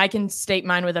can state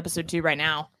mine with episode 2 right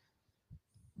now.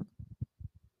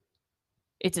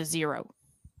 It's a 0.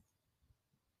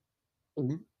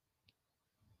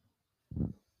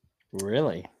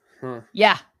 Really? Huh.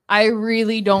 Yeah, I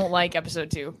really don't like episode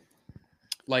 2.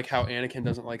 Like how Anakin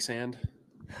doesn't like sand.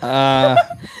 I'm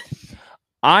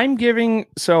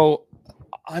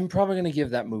probably gonna give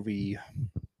that movie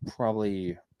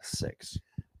probably a 6.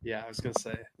 Yeah, I was gonna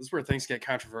say this is where things get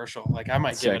controversial. Like I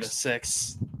might give it a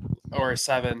 6 or a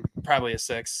 7, probably a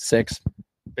 6. 6.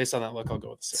 Based on that look, I'll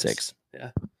go with a 6. Yeah.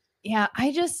 Yeah,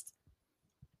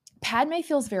 Padme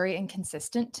feels very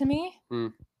inconsistent to me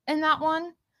in that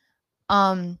one.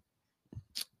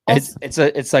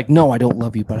 It's like, no, I don't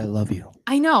love you, but I love you.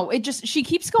 I know. She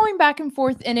keeps going back and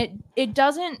forth, and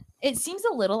it seems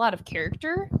a little out of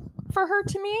character for her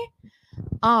to me.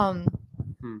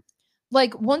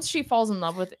 Like once she falls in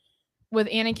love with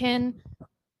Anakin,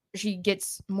 she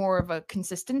gets more of a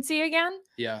consistency again.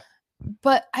 Yeah.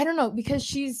 But I don't know, because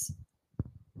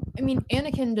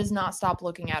Anakin does not stop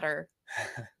looking at her.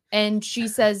 And she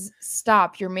says,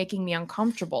 "Stop, you're making me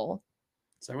uncomfortable."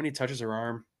 Is that when he touches her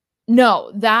arm?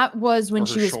 No, that was when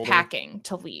she was shoulder? packing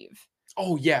to leave.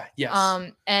 Oh yeah, yes.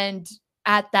 And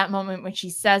at that moment when she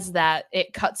says that,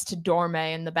 it cuts to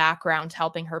Dorme in the background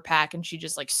helping her pack, and she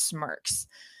just like smirks.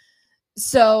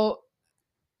 So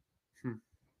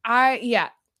I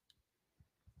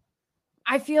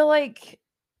feel like,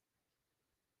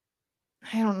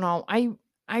 I don't know.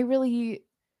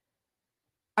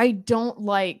 I don't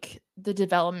like the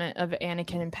development of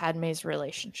Anakin and Padme's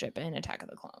relationship in Attack of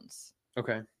the Clones.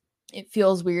 Okay. It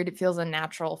feels weird. It feels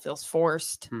unnatural. It feels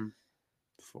forced.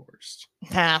 Forced.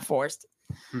 Forced.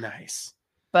 Nice.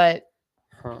 But.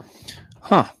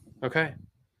 Huh. Okay.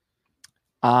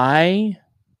 I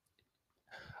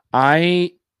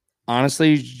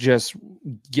honestly just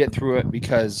get through it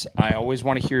because I always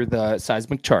want to hear the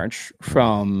seismic charge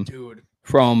from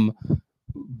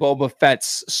Boba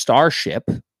Fett's starship.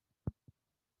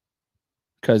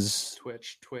 Because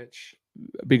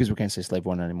we can't say Slave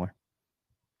One anymore.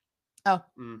 Oh.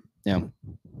 Yeah.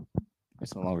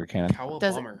 It's no longer canon.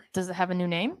 Does it have a new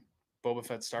name? Boba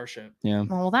Fett starship. Yeah.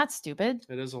 Well, that's stupid.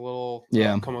 It is a little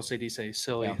como se dice,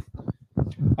 silly.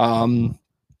 Yeah.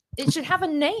 It should have a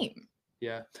name.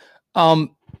 Yeah. The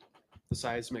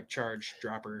seismic charge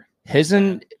dropper. His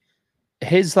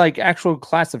like actual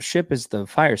class of ship is the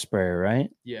fire sprayer,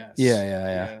 right? Yes.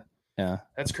 Yeah.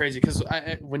 That's crazy because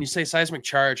when you say seismic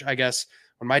charge, I guess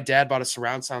when my dad bought a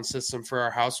surround sound system for our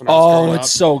house when I was growing up,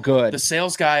 so good. The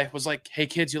sales guy was like, "Hey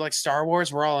kids, you like Star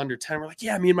Wars? We're all under 10." We're like,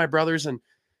 "Yeah, me and my brothers." And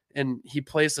he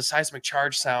plays the seismic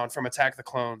charge sound from Attack of the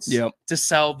Clones to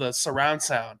sell the surround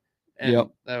sound. And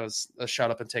that was a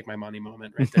shut up and take my money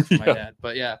moment right there for my dad.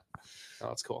 But yeah,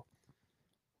 that's cool.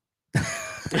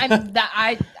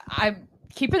 I'm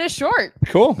keeping it short.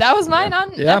 Cool. That was mine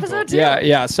on episode 2.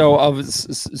 Yeah.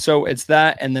 So it's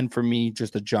that, and then for me,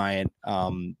 just the giant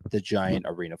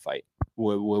arena fight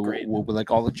with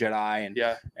like all the Jedi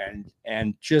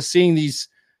and just seeing these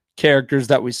characters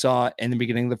that we saw in the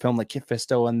beginning of the film, like Kit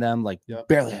Fisto and them, like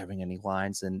barely having any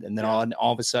lines, and then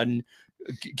all of a sudden,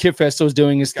 Kit Fisto's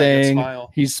doing his thing.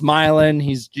 He's smiling.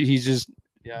 He's just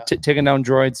taking down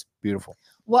droids. Beautiful.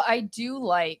 What I do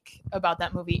like about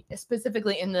that movie,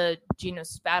 specifically in the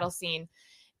Geonosis battle scene,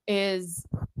 is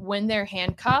when they're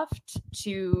handcuffed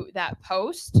to that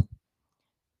post.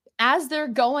 As they're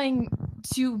going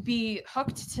to be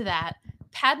hooked to that,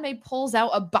 Padme pulls out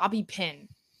a bobby pin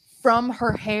from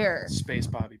her hair. Space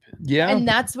bobby pin. Yeah. And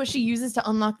that's what she uses to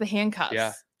unlock the handcuffs.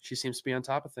 Yeah. She seems to be on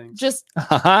top of things. Just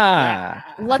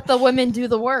let the women do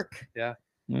the work. Yeah.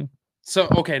 So,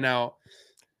 okay, now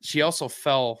she also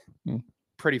fell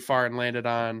pretty far and landed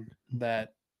on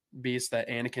that beast that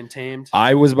Anakin tamed.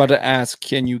 I was about to ask,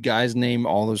 can you guys name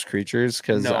all those creatures?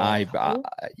 Because No. I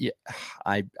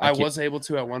was able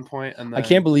to at one point, and then... I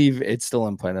can't believe it's still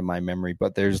implanted in my memory.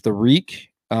 But there's the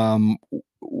Reek,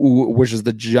 which is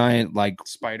the giant like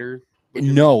spider.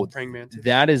 No, praying mantis.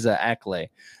 that is a Acklay.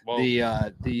 Whoa.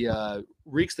 The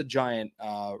Reek's the giant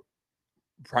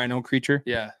rhino creature.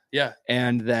 Yeah.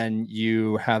 And then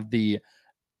you have the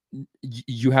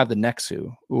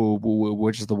Nexu,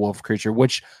 which is the wolf creature,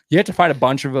 which you have to fight a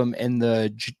bunch of them in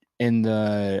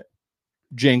the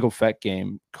Jango Fett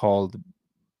game called.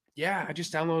 Yeah, I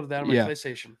just downloaded that on my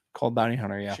PlayStation. Called Bounty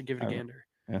Hunter. Yeah, should give it a gander.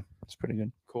 Yeah, it's pretty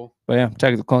good. Cool. But yeah,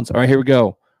 Attack of the Clones. All right, here we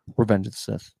go. Revenge of the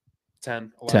Sith.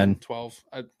 10, 11, 10, 12,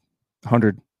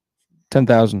 100,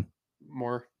 10,000.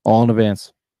 More. All in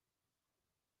advance.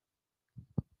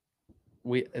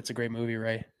 It's a great movie,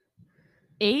 Ray.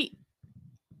 8.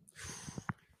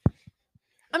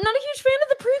 I'm not a huge fan of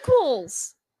the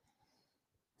prequels.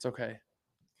 It's okay.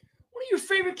 One of your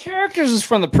favorite characters is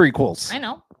from the prequels. I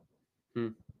know.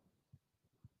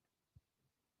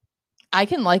 I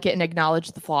can like it and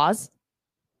acknowledge the flaws.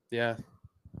 Yeah,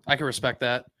 I can respect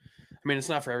that. I mean, it's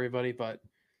not for everybody, but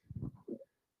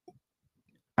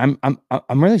I'm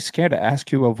really scared to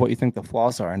ask you of what you think the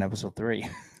flaws are in episode 3.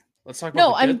 Let's talk about.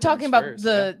 No, I'm talking about first.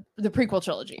 the prequel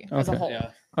trilogy as a whole.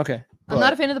 Yeah. Okay. I'm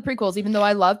not a fan of the prequels, even though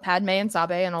I love Padme and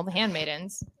Sabe and all the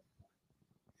handmaidens.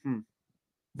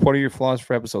 What are your flaws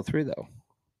for episode 3, though?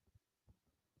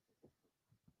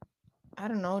 I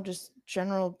don't know, just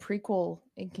general prequel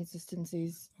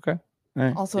inconsistencies. Okay. All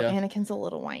right. Also, Anakin's a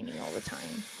little whiny all the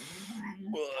time,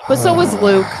 but so was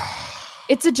Luke.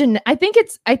 It's a I think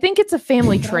it's a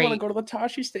family trait. I want to go to the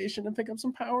Tashi station and pick up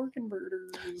some power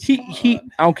converters.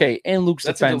 Okay. In Luke's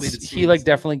defense, he like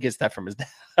definitely gets that from his dad.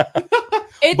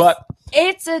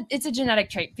 It's a genetic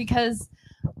trait because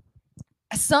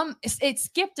it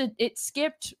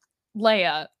skipped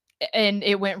Leia and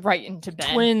it went right into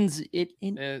Ben. Twins.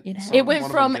 It went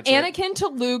from Anakin to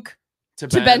Luke to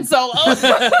Ben. Ben Solo.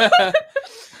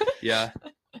 Yeah.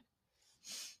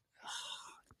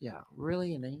 Yeah.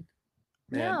 Really, Nate?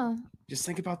 Man, yeah. Just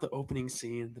think about the opening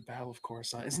scene, the Battle of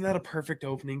Coruscant. Isn't that a perfect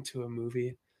opening to a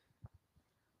movie?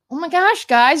 Oh my gosh,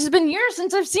 guys, it's been years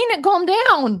since I've seen it. Calm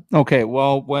down. Okay,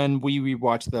 well, when we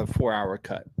rewatch the 4-hour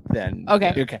cut, then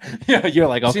okay. Yeah, you're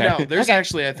like, okay. See, now, there's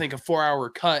actually, I think, a 4-hour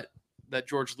cut that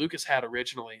George Lucas had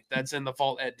originally. That's in the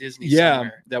vault at Disney.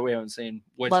 somewhere. That we haven't seen.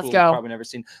 Which Let's we'll go. Probably never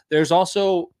seen. There's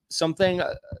also something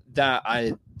that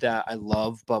I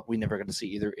love, but we never got to see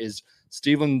either. Is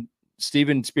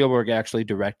Steven Spielberg actually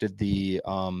directed the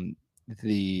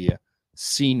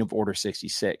scene of Order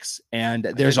 66, and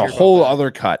there's a whole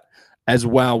other cut as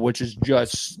well, which is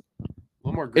just a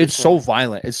little more gruesome. It's so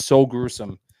violent, it's so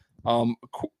gruesome.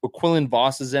 Quillen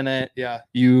Voss is in it. Yeah,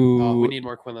 we need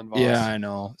more Quillen Voss. Yeah, I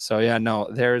know. So yeah, no,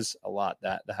 there's a lot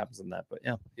that happens in that, but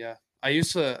yeah. I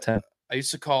used to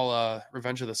call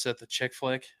Revenge of the Sith a chick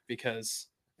flick because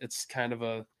it's kind of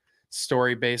a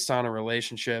story based on a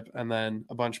relationship, and then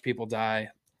a bunch of people die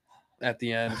at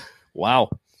the end. Wow.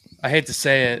 I hate to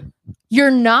say it.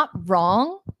 You're not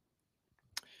wrong,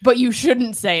 but you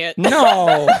shouldn't say it. No.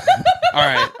 All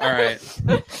right.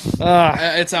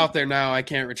 It's out there now. I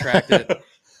can't retract it.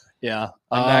 Yeah.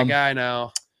 I'm that guy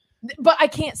now. But I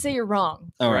can't say you're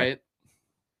wrong. All right.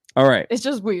 It's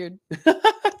just weird.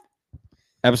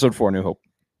 Episode 4, New Hope.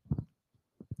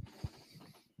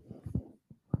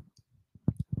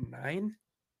 9?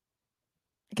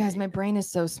 Guys, my brain is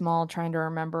so small trying to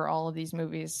remember all of these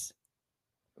movies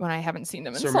when I haven't seen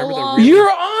them in so remember long. You're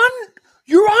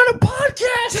on a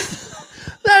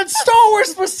podcast that's Star Wars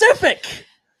specific.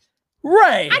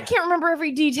 Right. I can't remember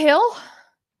every detail.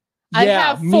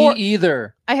 Yeah, me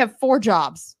either. I have 4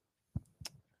 jobs.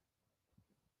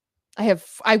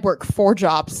 I work 4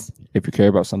 jobs. If you care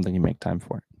about something, you make time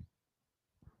for it.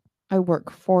 I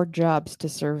work 4 jobs to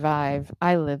survive.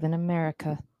 I live in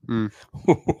America.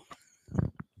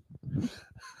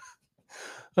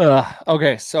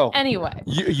 Okay, so Anyway,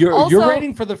 you're Also-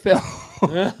 rating for the film.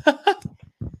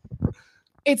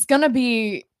 it's gonna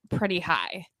be pretty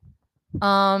high.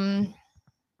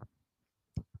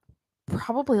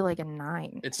 Probably like a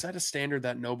 9. It set a standard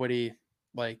that nobody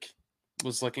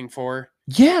was looking for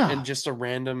Yeah. in just a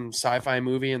random sci-fi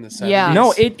movie in the 70s. Yeah.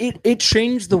 No, it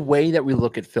changed the way that we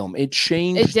look at film. It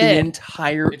changed the did.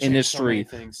 entire It changed so many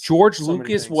industry. things. George So many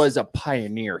Lucas things. was a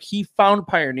pioneer. He found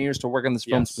pioneers to work on this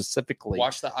film Yes. specifically.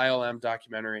 Watch the ILM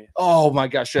documentary. Oh my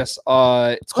gosh, yes. It's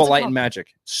What's called it Light called? and Magic.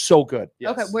 So good.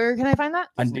 Yes. Okay, where can I find that?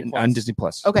 Disney Plus. On Disney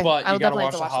Plus. Okay, But I you will gotta definitely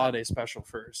watch have the to watch holiday special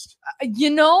first. that. You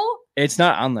know, It's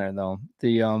not on there though.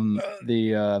 The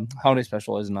holiday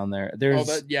special isn't on there.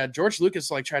 There's George Lucas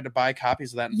tried to buy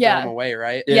copies of that and Yeah. throw them away,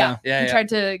 right? yeah, Yeah, he yeah. tried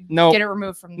to No. get it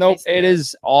removed from. nope. basically. It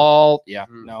is all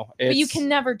Mhm. no. But you it's- can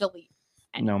never delete.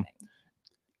 No. Anything.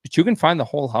 But you can find the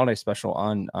whole holiday special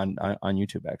on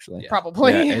YouTube actually. Yeah.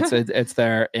 Probably. Yeah, it's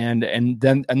there, and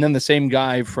then the same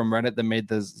guy from Reddit that made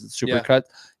the supercut,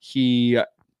 he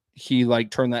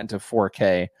turned that into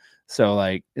 4K. So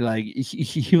he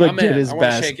My did man, his I want to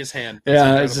best. shake his hand. That's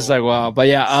Yeah, it's just like incredible. wow. But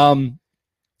yeah,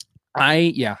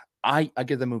 I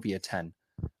give the movie a 10.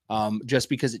 Just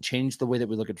because it changed the way that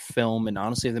we look at film, and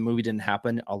honestly, if the movie didn't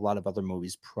happen, a lot of other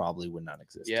movies probably would not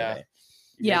exist Yeah. today.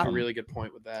 You Yeah. make a really good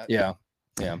point with that. Yeah.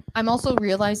 I'm also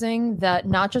realizing that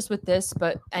not just with this,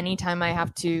 but anytime I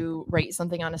have to rate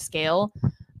something on a scale,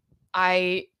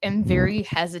 I am very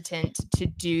hesitant to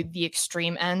do the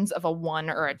extreme ends of a 1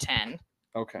 or a 10.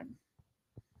 Okay.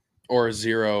 Or a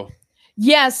 0.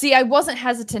 Yeah, see, I wasn't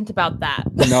hesitant about that.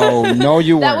 No,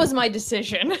 you weren't. That was my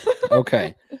decision.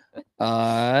 Okay.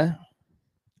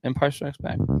 Empire Strikes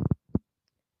Back.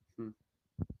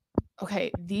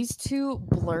 Okay, these two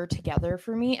blur together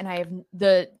for me, and I have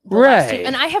the last two- Right.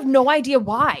 and I have no idea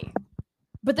why,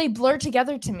 but they blur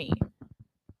together to me.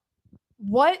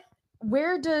 Where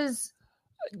does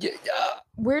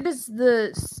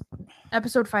the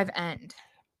episode 5 end?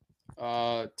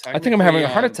 I think I'm having a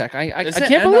heart attack. I Does it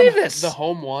can't end believe on this. The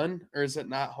home one, or is it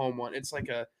not home one? It's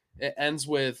it ends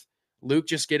with Luke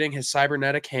just getting his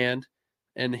cybernetic hand,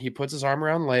 and he puts his arm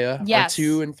around Leia. Yes.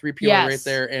 R2 and 3PO are right Yes.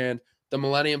 there, and the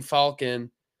Millennium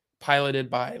Falcon, piloted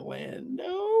by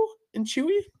Lando and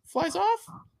Chewie, flies off.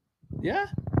 Yeah.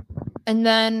 And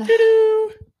then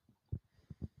Doo-doo.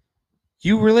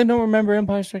 You really don't remember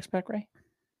Empire Strikes Back, Ray?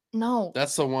 no.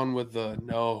 That's the one with the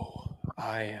 "No,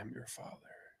 I am your father."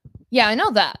 Yeah, I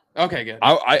know that. Okay, good.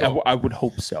 I would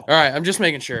hope so. All right, I'm just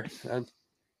making sure.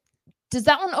 Does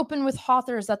that one open with Hoth,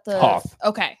 or is that the Hoth.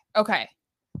 Okay.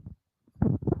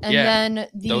 And Yeah, then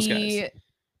those guys. the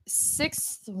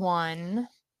 6th one,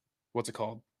 What's it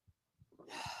called?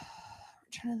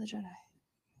 Return of the Jedi.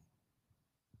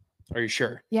 Are you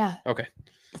sure? Yeah. Okay.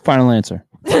 Final answer.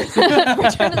 Return of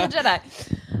the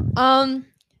Jedi.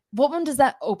 What one does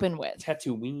that open with?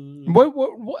 Tatooine.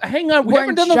 What? Hang on. We We're haven't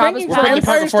in done the Jabba's ranking for palace.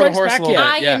 Empire Before the Strikes horse Back a little yet.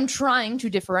 bit. I yeah. am trying to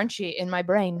differentiate in my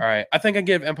brain. All right. I think I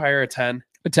give Empire a 10.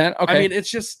 A 10? Okay. I mean,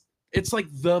 it's like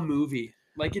the movie.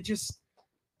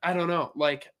 I don't know.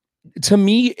 To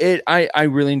me, I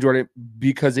really enjoyed it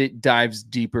because it dives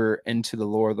deeper into the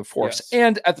lore of the Force. Yes.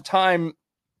 And at the time,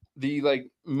 the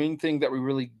main thing that we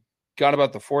really got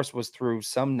about the Force was through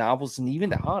some novels and even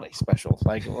the holiday specials.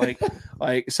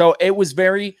 So it was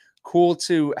very cool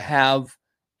to have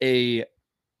a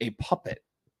puppet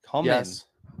come in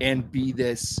and be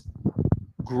this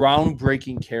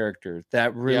groundbreaking character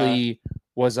that really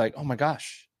was like, oh my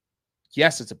gosh,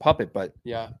 yes, it's a puppet, but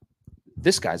Yeah.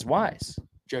 this guy's wise.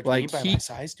 Judge Like, me by he- my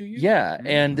size, do you? Yeah, Mhm.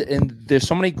 and there's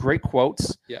so many great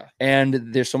quotes. Yeah.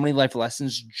 And there's so many life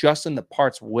lessons just in the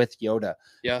parts with Yoda.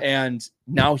 Yeah. And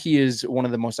now he is one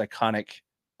of the most iconic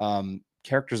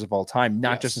characters of all time,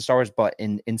 not just in Yes. Star Wars, but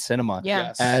in cinema.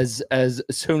 Yeah. Yes. As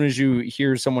soon as you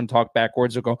hear someone talk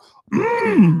backwards, they'll go,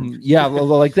 yeah,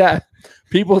 like that.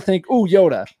 People think, oh,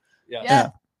 Yoda. Yeah. Yeah.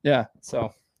 Yeah.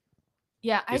 So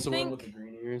Yeah, I He's the one think with the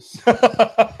green ears.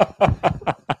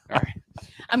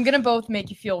 I'm gonna both make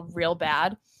you feel real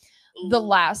bad. The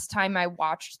last time I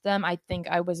watched them, I think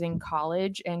I was in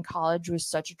college, and college was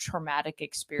such a traumatic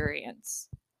experience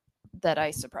that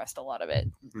I suppressed a lot of it.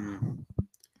 Mhm.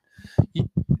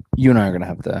 you and I are gonna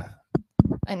have to.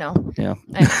 I know. Yeah.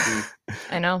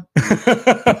 I know.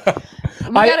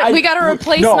 We gotta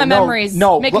replace my memories.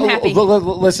 No, Make them happy.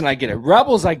 Listen, I get it.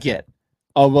 Rebels, I get.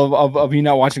 Of you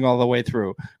not watching all the way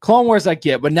through. Clone Wars, I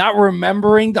get, but not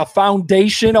remembering the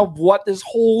foundation of what this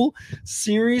whole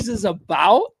series is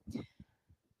about.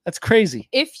 That's crazy.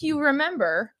 If you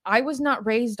remember, I was not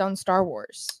raised on Star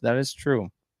Wars. That is true.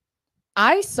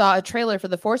 I saw a trailer for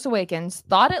The Force Awakens,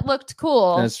 thought it looked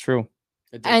cool, That's true.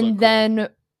 It did look and cool. then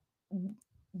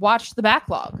watched the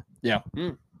backlog. Yeah.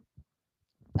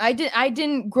 I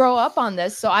didn't grow up on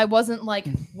this, so I wasn't like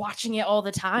watching it all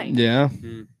the time. Yeah.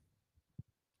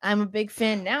 I'm a big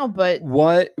fan now, but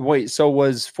wait, so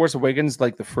was Force Awakens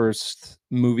like the first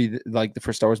movie, like the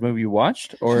first Star Wars movie you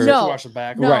watched? Or No. Watch the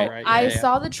back. No, Right. I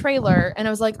saw the trailer and I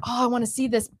was like, oh, I want to see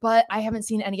this, but I haven't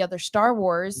seen any other Star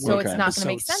Wars, so it's not going to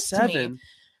make sense to me.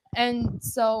 And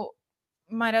so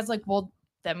my dad's like, well,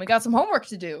 then we got some homework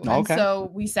to do. And so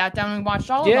we sat down and we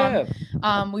watched all of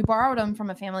them. We borrowed them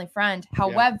from a family friend.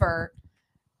 However,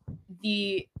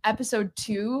 the episode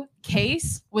 2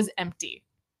 case was empty.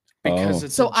 Because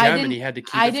it's a gem and he had to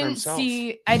keep it for himself.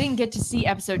 I didn't get to see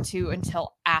episode 2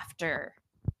 until after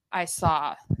I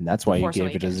saw. And that's why you Force gave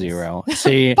Awakens. it a 0.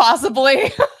 See,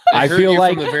 possibly. I feel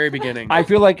like from the very beginning. I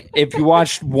feel like if you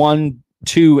watched 1,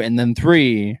 2, and then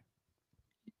 3,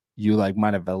 you like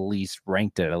might have at least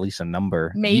ranked it, at least a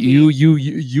number. Maybe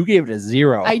you gave it a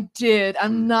 0. I did.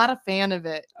 I'm not a fan of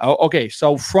it. Oh, okay.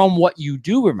 So from what you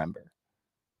do remember,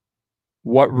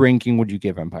 what ranking would you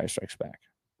give Empire Strikes Back?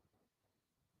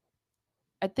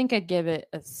 I think I'd give it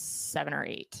a 7 or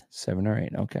 8. 7 or 8.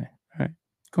 Okay. All right.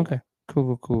 Okay.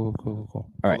 Cool. All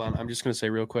right. Hold on. I'm just going to say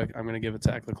real quick. I'm going to give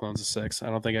Attack of the Clones a 6. I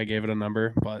don't think I gave it a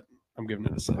number, but I'm giving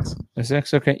it a 6. A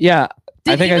 6. Okay. Yeah.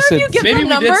 Did I think I either said of you give maybe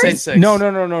them we did say numbers?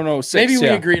 6. No. 6. Maybe we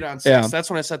yeah. agreed on 6. Yeah. That's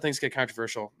when I said things get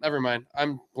controversial. Never mind.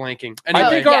 I'm blanking. I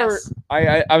Anyway, think I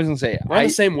was gonna say we're on the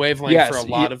same wavelength for a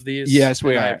lot of these. Yes,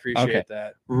 we and are. I appreciate Okay.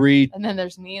 that. And then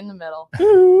there's me in the middle.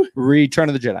 Return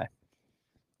of the Jedi.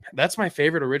 That's my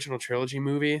favorite original trilogy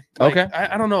movie. Like, Okay.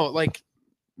 I don't know. Like,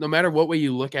 no matter what way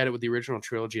you look at it with the original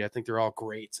trilogy, I think they're all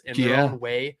great in their own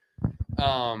way.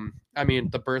 I mean,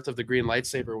 the birth of the green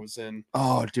lightsaber was in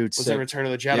Return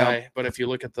of the Jedi. Yep. But if you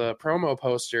look at the promo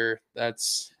poster,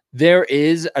 There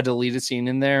is a deleted scene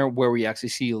in there where we actually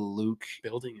see Luke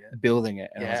building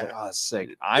it. and I was like, oh, that's sick.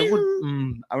 I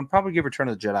would probably give Return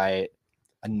of the Jedi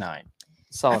a 9.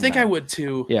 Solid I think 9. I would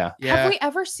too. Yeah. Have we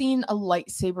ever seen a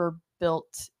lightsaber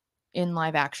built in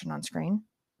live action on screen?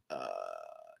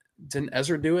 Didn't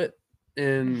Ezra do it? He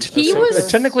Ahsoka?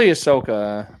 was technically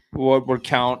Ahsoka would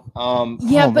count.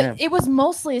 It was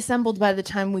mostly assembled by the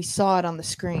time we saw it on the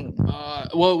screen.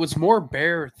 Well, it was more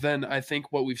bare than I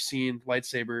think what we've seen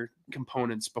lightsaber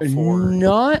components before.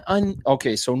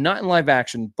 So not in live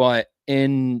action, but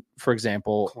in, for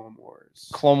example, Clone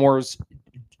Wars,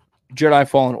 Jedi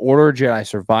Fallen Order, Jedi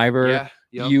Survivor. Yeah.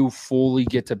 Yep. You fully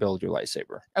get to build your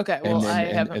lightsaber. Okay, well, I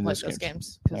haven't played those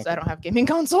games because I don't have gaming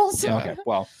consoles. Yeah, okay,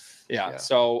 well, yeah.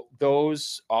 So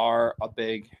those are a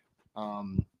big.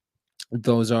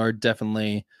 Those are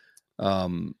definitely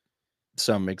some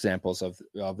examples of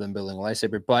them building a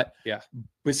lightsaber. But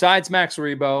besides Max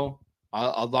Rebo,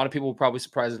 a lot of people will probably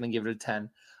surprisingly give it a 10.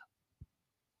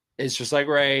 It's just like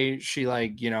Ray. She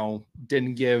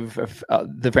didn't give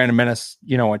the Phantom Menace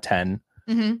a 10.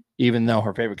 Mm-hmm. Even though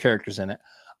her favorite character's in it.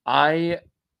 I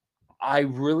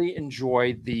really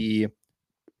enjoy the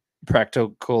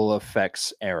practical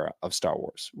effects era of Star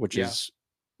Wars, which is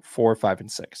 4, 5,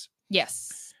 and 6.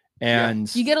 Yes.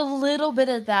 And you get a little bit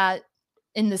of that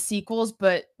in the sequels,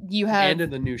 but you have and in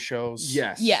the new shows.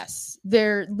 Yes.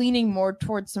 They're leaning more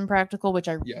towards some practical, which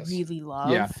I really love.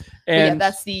 Yeah. And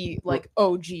that's the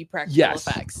OG practical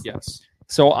effects. Yes.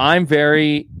 So I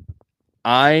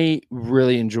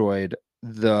really enjoyed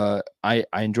I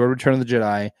enjoyed Return of the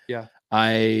Jedi. Yeah.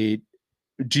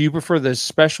 Do you prefer the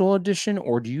special edition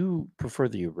or do you prefer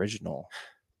the original?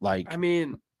 Like, I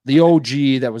mean, the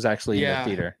OG that was actually in the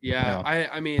theater. Yeah.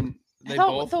 I mean, I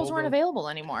thought those weren't available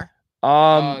anymore.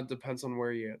 Depends on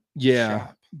where you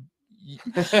shop.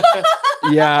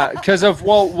 Yeah, because of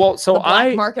so the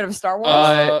black market of Star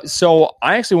Wars. So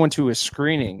I actually went to a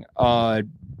screening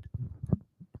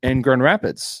in Grand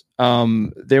Rapids.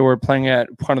 They were playing at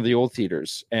one of the old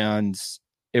theaters, and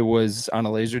it was on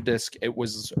a laser disc. It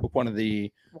was one of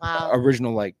the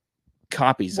original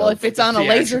copies. Well, if it's on a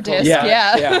laser disc,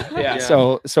 yeah.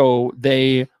 So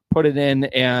they put it in,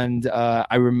 and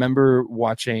I remember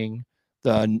watching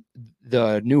the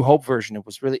New Hope version. It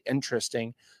was really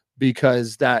interesting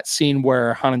because that scene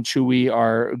where Han and Chewie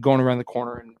are going around the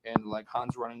corner and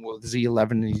Han's running with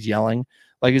Z11 and he's yelling.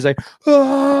 He's like,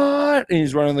 ah! And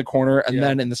he's running the corner. And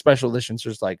then in the special editions,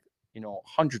 there's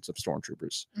hundreds of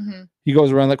stormtroopers. Mm-hmm. He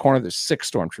goes around the corner. There's 6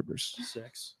 stormtroopers.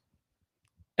 6.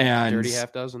 And dirty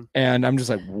half dozen. And I'm just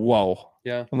like, whoa.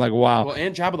 Yeah. I'm like, wow. Well,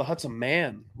 and Jabba the Hutt's a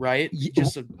man, right?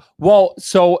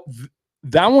 So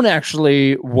that one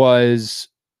actually was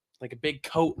like a big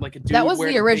coat, like a dude. That was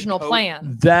the original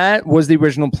plan. That was the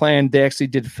original plan. They actually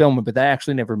did film it, but that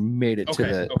actually never made it to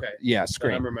the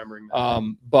screen. I'm remembering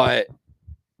that. But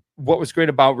what was great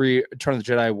about Return of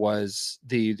the Jedi was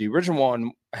the original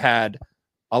one had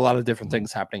a lot of different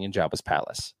things happening in Jabba's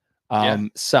palace.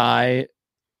 Sai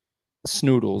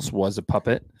Snoodles was a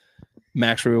puppet.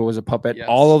 Max Rebo was a puppet. Yes.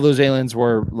 All of those aliens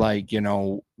were like,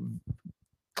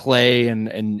 clay and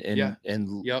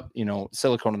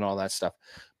silicone and all that stuff.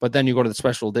 But then you go to the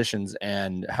special editions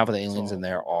and half of the aliens in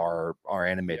there are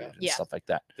animated and stuff like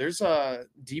that. There's a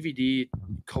DVD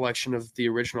collection of the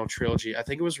original trilogy. I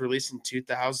think it was released in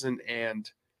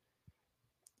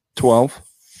 2012.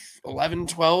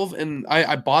 12, and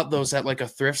I bought those at like a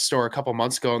thrift store a couple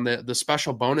months ago, and the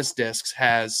special bonus discs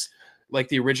has like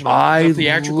the original the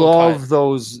theatrical love cut.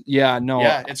 those. Yeah,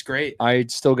 it's great. I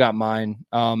still got mine.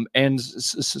 And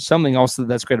something else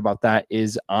that's great about that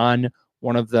is on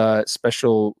one of the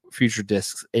special feature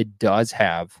discs, it does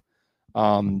have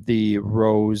the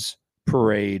Rose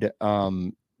Parade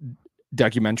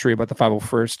documentary about the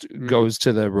 501st goes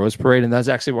to the Rose Parade, and that's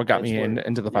actually what got me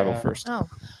into the 501st. Oh,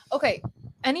 okay.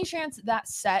 Any chance that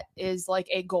set is like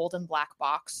a gold and black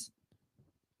box?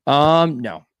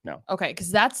 No. Okay,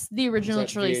 because that's the original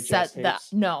trilogy set.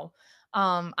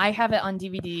 I have it on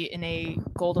DVD in a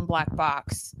gold and black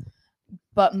box,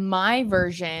 but my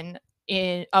version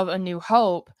of A New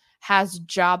Hope has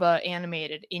Jabba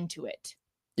animated into it.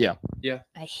 Yeah.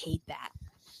 I hate that.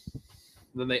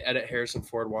 Then they edit Harrison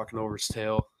Ford walking over his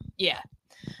tail. Yeah.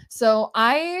 So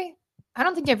I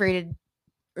don't think I've rated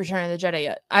Return of the Jedi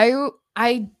yet.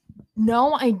 I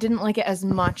know I didn't like it as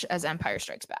much as Empire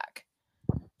Strikes Back.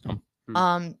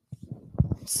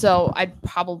 So I'd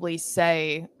probably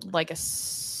say like a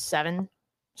 7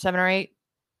 or 8.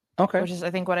 Okay. Which is, I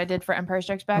think, what I did for Empire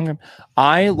Strikes Back. Okay.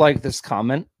 I like this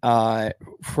comment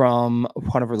from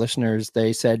one of our listeners.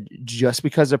 They said, just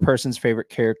because a person's favorite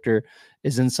character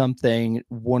is in something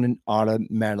wouldn't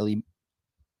automatically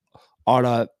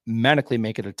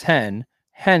make it a 10.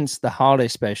 Hence the holiday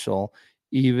special,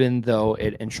 even though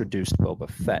it introduced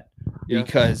Boba Fett. Yeah.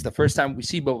 Because the first time we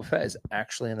see Boba Fett is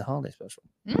actually in the holiday special.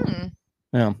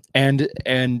 Yeah. And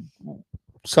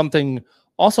something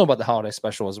also about the holiday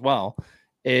special as well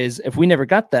is if we never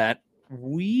got that,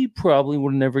 we probably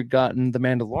would have never gotten the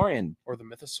Mandalorian or the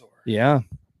Mythosaur. Yeah.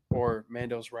 Or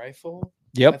Mando's rifle.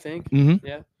 Yep. I think. Mm-hmm.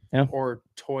 Yeah. Or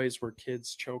toys where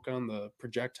kids choke on the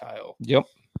projectile. Yep.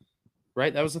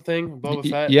 Right? That was the thing. Boba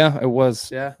Fett. Yeah, it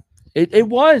was. Yeah. It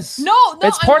was. No,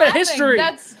 it's part of history.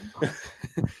 That's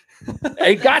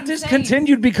it got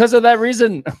discontinued because of that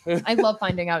reason. I love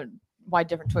finding out why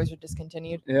different toys are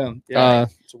discontinued. Yeah.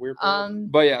 It's a weird problem.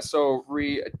 But yeah, so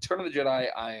Return of the Jedi,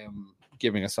 I am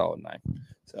giving a solid 9.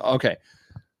 So okay.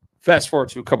 Fast forward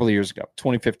to a couple of years ago,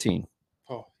 2015.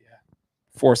 Oh yeah.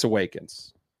 Force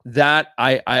Awakens. That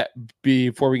I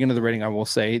before we get into the rating, I will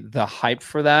say the hype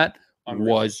for that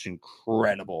was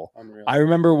incredible. Unreal. I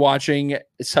remember watching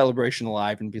Celebration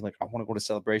live and being like, I want to go to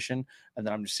Celebration, and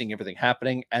then I'm just seeing everything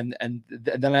happening. And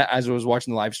then as I was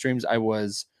watching the live streams, I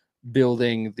was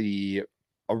building the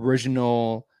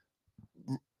original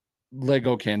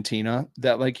Lego Cantina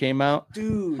that like came out.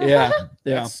 Dude. Yeah.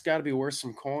 That's got to be worth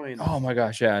some coin. Oh my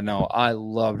gosh. Yeah, no, I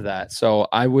loved that. So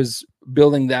I was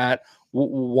building that,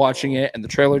 watching it, and the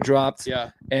trailer dropped.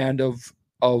 Yeah. And of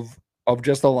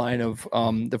just the line of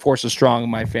the Force is strong in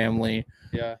my family.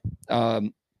 Yeah.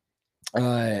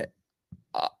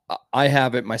 I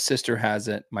have it, my sister has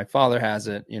it, my father has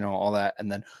it, all that, and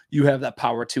then you have that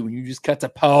power too, and you just cut to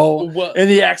Poe in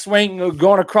the X-wing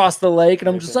going across the lake, and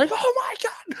I'm just like, oh my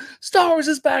god, Star Wars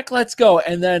is back, let's go!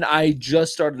 And then I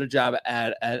just started a job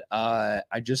at a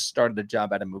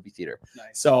movie theater,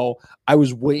 nice. So I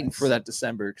was waiting for that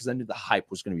December because I knew the hype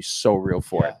was going to be so real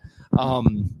for it.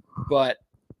 But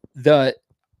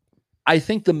I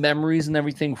think the memories and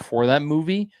everything for that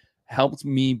movie helped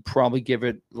me probably give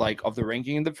it like of the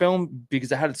ranking of the film because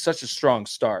it had such a strong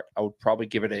start. I would probably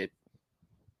give it a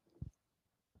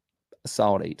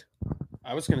solid 8.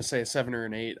 I was gonna say a 7 or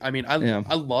an 8. I mean, I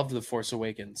loved The Force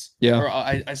Awakens. Yeah, or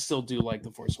I still do like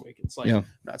The Force Awakens. Like, I'm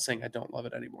not saying I don't love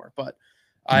it anymore, but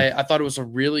I thought it was a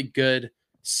really good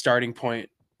starting point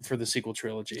for the sequel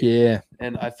trilogy. Yeah,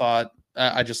 and I thought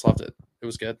I just loved it. It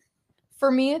was good.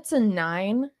 For me, it's a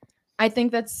 9. I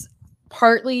think that's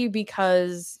partly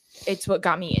because it's what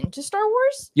got me into Star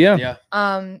Wars. Yeah.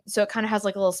 So it kind of has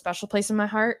like a little special place in my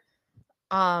heart.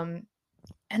 And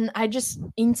I just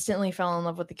instantly fell in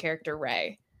love with the character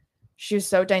Rey. She was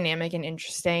so dynamic and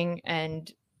interesting,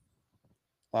 and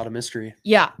a lot of mystery.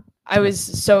 Yeah, I was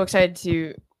so excited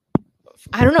to.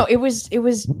 I don't know. It was.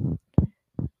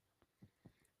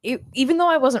 Even though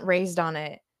I wasn't raised on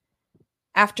it,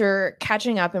 after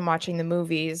catching up and watching the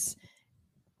movies,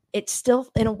 it still,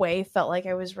 in a way, felt like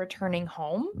I was returning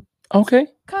home. Okay.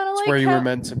 Kind of It's like where you how- were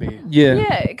meant to be. Yeah.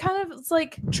 Yeah, it kind of, it's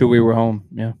like, Chewie were home.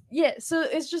 Yeah. yeah, so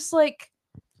it's just like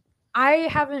I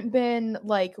haven't been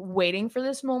like waiting for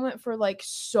this moment for like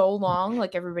so long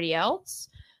like everybody else,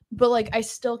 but like I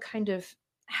still kind of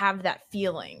have that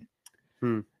feeling.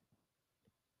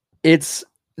 It's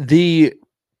the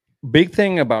big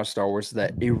thing about Star Wars is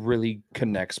that it really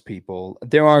connects people.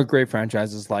 There are great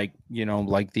franchises like,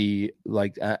 like the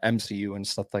MCU and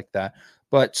stuff like that.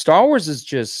 But Star Wars is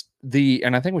just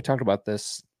and I think we talked about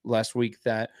this last week,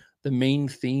 that the main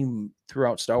theme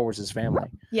throughout Star Wars is family.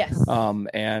 Yes.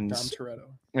 And Dom Toretto.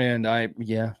 And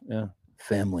yeah,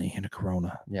 family in a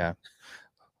Corona, yeah,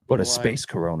 but a space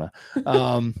Corona.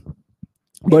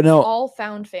 But no, all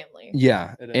found family.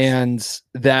 yeah, and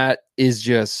that is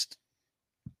just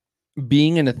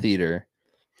being in a theater,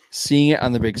 seeing it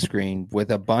on the big screen with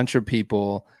a bunch of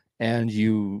people, and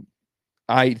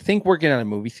I think working at a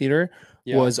movie theater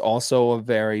was also a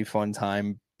very fun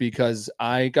time because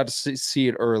I got to see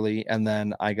it early, and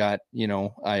then I got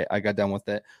I got done with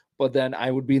it. But then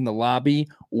I would be in the lobby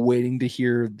waiting to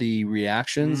hear the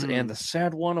reactions and the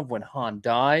sad one of when Han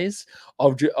dies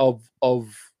of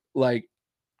like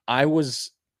I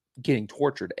was getting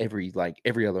tortured every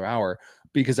other hour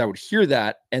because I would hear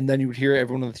that, and then you would hear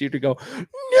everyone in the theater go,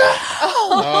 "No!"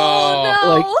 No!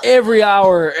 Like every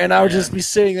hour, and I would just be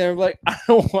sitting there like, I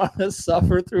don't want to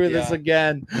suffer through this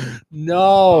again.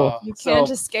 No, you can't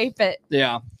escape it.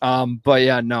 Yeah. But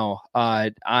yeah, no.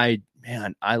 I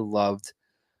loved.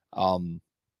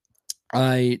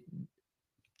 I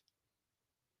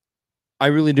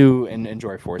really do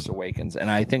enjoy Force Awakens,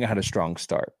 and I think I had a strong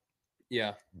start.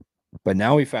 Yeah. But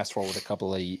now we fast forward a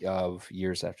couple of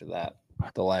years after that,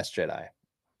 The Last Jedi.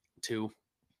 2.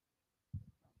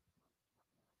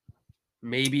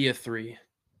 Maybe a 3.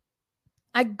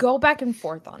 I go back and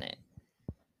forth on it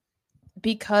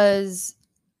because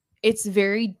it's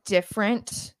very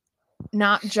different,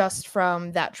 not just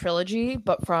from that trilogy,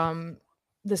 but from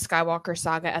the Skywalker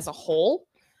saga as a whole.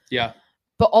 Yeah.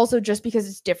 But also just because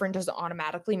it's different doesn't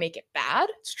automatically make it bad.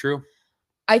 It's true.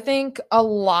 I think a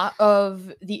lot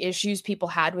of the issues people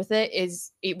had with it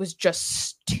is it was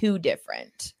just too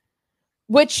different,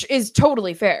 which is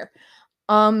totally fair.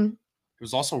 It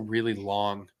was also really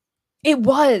long. It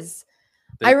was.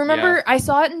 I remember I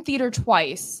saw it in theater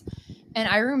twice, and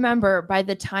I remember by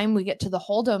the time we get to the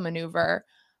Holdo maneuver,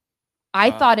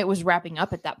 I thought it was wrapping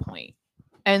up at that point.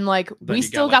 And like we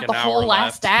still got the whole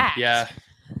last act. Yeah.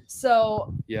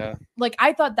 So yeah. Like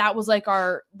I thought that was like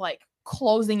our like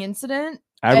closing incident.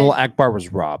 Admiral Akbar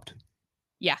was robbed.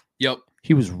 Yeah. Yep.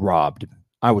 He was robbed.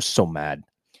 I was so mad.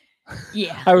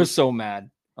 Yeah. I was so mad.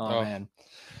 Oh man.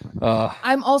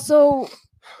 I'm also,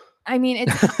 I mean,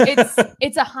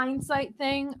 it's a hindsight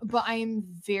thing, but I am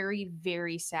very,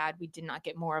 very sad we did not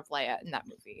get more of Leia in that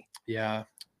movie. Yeah.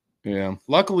 Yeah.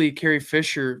 Luckily, Carrie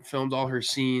Fisher filmed all her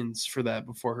scenes for that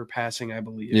before her passing, I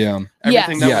believe. Yeah.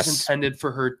 Everything that was intended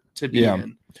for her to be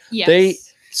in.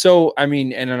 Yes. So I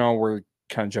mean, and I know we're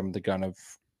kind of jumping the gun of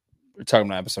talking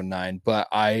about episode 9, but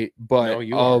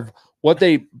what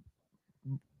they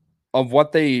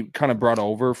kind of brought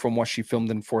over from what she filmed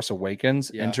in Force Awakens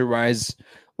into Rise,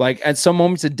 like at some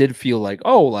moments it did feel like,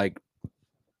 oh, like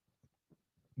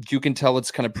you can tell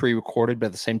it's kind of pre-recorded, but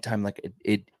at the same time, like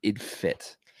it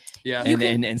fit. Yeah.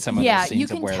 And some of the scenes you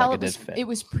can of where tell like, it did fit. It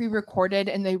was pre-recorded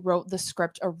and they wrote the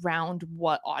script around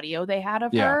what audio they had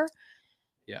of her.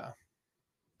 Yeah.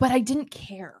 But I didn't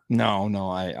care. No,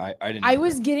 I didn't. I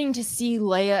was getting to see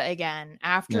Leia again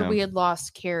after we had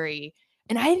lost Carrie,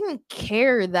 and I didn't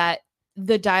care that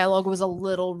the dialogue was a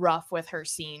little rough with her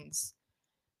scenes.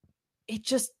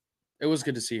 It was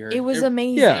good to see her. It was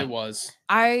amazing. Yeah, it was.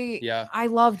 I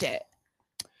loved it.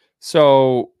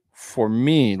 So for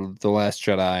me, The Last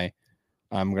Jedi,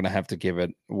 I'm gonna have to give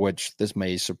it, which this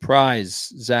may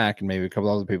surprise Zach and maybe a couple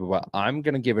other people, but I'm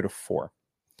gonna give it a 4.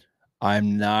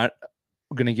 I'm not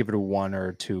gonna give it a 1 or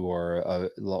a 2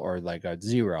 or like a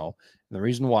 0. And the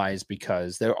reason why is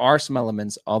because there are some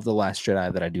elements of The Last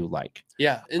Jedi that I do like.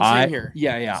 Yeah, same here.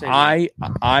 Yeah. Same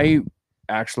I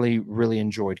actually really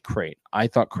enjoyed Crate. I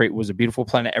thought Crate was a beautiful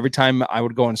planet. Every time I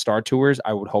would go on Star Tours,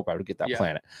 I would hope I would get that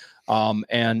planet.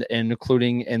 And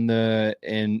including in the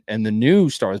new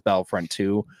Star Wars Battlefront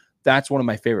 2, that's one of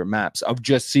my favorite maps of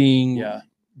just seeing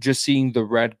the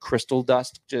red crystal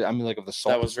dust. I mean, like of the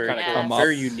salt. That was very cool. Come up.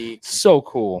 Very unique. So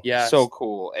cool. Yeah. So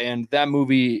cool. And that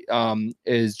movie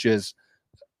is just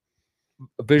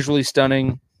visually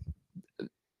stunning.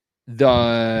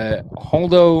 The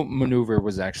Holdo maneuver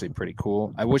was actually pretty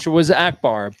cool. I wish it was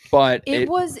Akbar, but it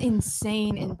was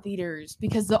insane in theaters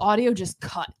because the audio just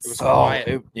cuts. It was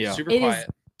quiet. Super It quiet. is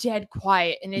dead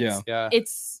quiet, and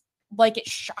it's like it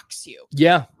shocks you.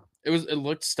 Yeah. It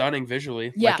looked stunning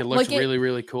visually. Yeah, Like it looked really,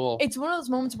 really cool. It's one of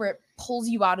those moments where it pulls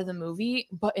you out of the movie,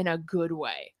 but in a good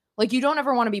way. Like you don't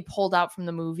ever want to be pulled out from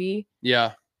the movie.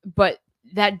 Yeah. But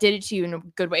that did it to you in a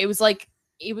good way. It was like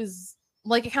it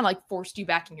kind of like forced you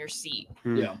back in your seat.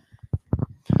 Yeah.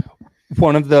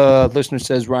 One of the listeners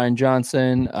says Rian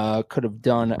Johnson could have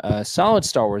done a solid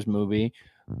Star Wars movie.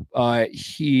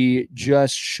 He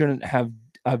just shouldn't have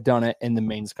done it in the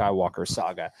main Skywalker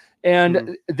saga.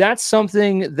 And that's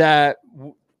something that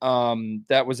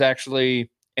that was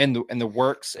actually in the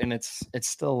works, and it's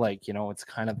still like, it's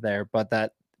kind of there, but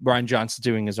that Rian Johnson's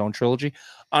doing his own trilogy.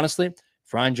 Honestly,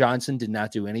 if Rian Johnson did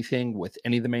not do anything with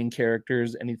any of the main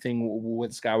characters, anything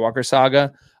with Skywalker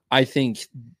saga, I think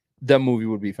that movie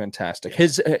would be fantastic.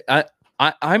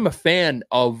 I'm a fan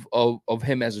of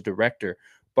him as a director,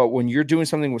 but when you're doing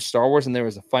something with Star Wars and there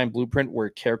was a fine blueprint where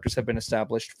characters have been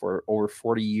established for over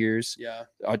 40 years,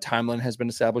 a timeline has been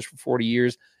established for 40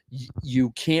 years, you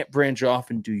can't branch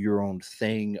off and do your own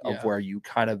thing of where you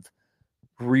kind of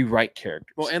rewrite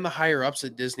characters. Well, and the higher ups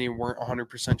at Disney weren't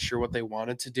 100% sure what they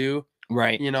wanted to do,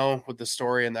 right? With the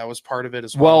story, and that was part of it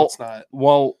as well. It's not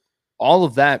all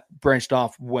of that branched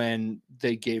off when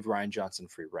they gave Rian Johnson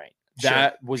free reign.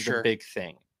 That was the big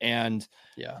thing. And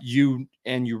you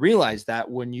realize that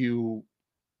when you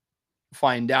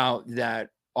find out that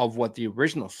of what the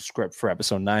original script for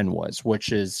episode 9 was,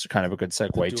 which is kind of a good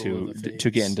segue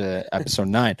to get into episode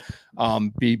 9.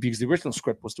 Because the original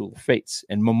script was Duel of Fates,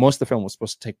 and most of the film was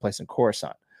supposed to take place in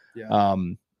Coruscant. Yeah.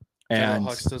 And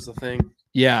Hux does the thing.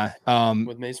 Yeah.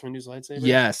 With Mace Windu's lightsaber.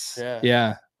 Yes.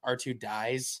 Yeah. R2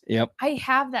 dies. Yep. I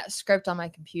have that script on my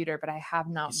computer, but I have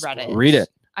not read it. Read it.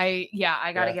 I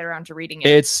gotta get around to reading it.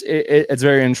 It's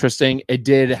very interesting. It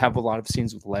did have a lot of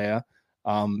scenes with Leia,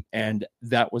 and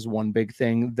that was one big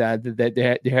thing that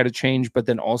they had to change. But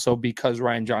then also because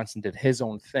Rian Johnson did his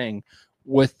own thing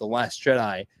with The Last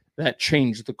Jedi, that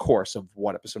changed the course of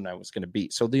what episode 9 was going to be.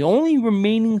 So the only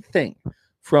remaining thing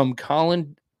from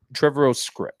Colin Trevorrow's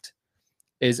script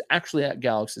is actually at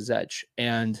Galaxy's Edge,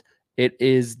 and it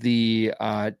is the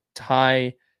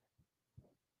TIE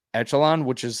Echelon,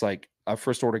 which is like a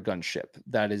First Order gunship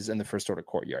that is in the First Order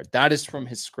courtyard. That is from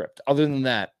his script. Other than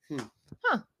that,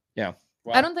 yeah.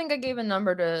 Wow. I don't think I gave a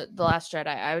number to The Last Jedi.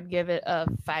 I would give it a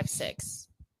 5-6.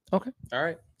 Okay. All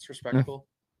right. It's respectable.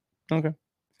 Okay.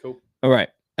 Cool. All right.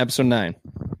 Episode 9.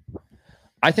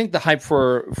 I think the hype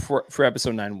for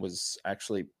episode 9 was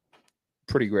actually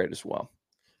pretty great as well.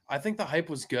 I think the hype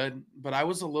was good, but I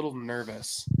was a little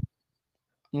nervous.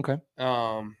 Okay.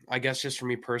 I guess just for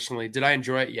me personally, did I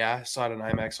enjoy it? Yeah, I saw it on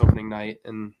IMAX opening night,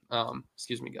 and but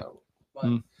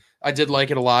I did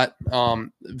like it a lot.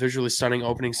 Visually stunning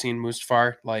opening scene,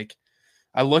 Mustafar. Like,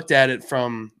 I looked at it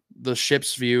from the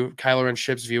ship's view, Kylo Ren's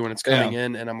ship's view when it's coming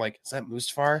in, and I'm like, is that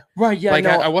Mustafar? Right. Yeah. Like,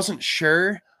 I wasn't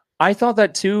sure. I thought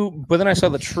that too, but then I saw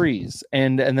the trees,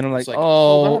 and then I'm like,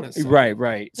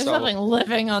 right. There's nothing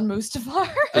living on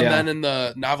Mustafar. And then in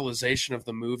the novelization of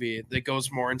the movie, it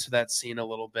goes more into that scene a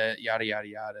little bit, yada yada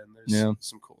yada, and there's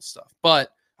some cool stuff.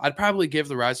 But I'd probably give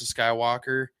The Rise of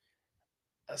Skywalker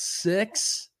a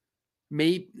 6,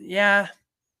 maybe a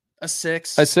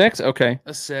 6. A 6, okay,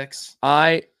 a 6.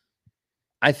 I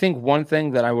think one thing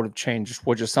that I would have changed,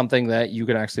 which is something that you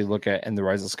could actually look at in the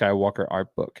Rise of Skywalker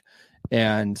art book.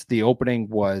 And the opening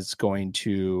was going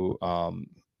to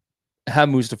have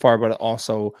Mustafar, but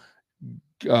also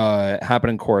happen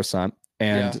in Coruscant.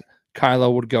 And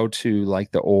Kylo would go to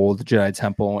like the old Jedi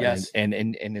Temple,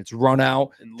 and it's run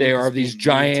out. And there are these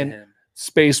giant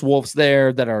space wolves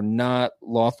there that are not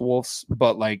Loth wolves,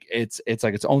 but like it's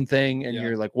like its own thing. And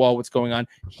you're like, whoa, what's going on?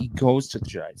 He goes to the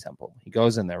Jedi Temple. He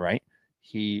goes in there, right?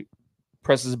 He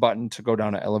presses a button to go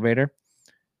down an elevator.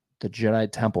 The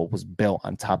Jedi Temple was built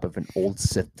on top of an old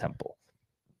Sith temple.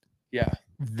 Yeah.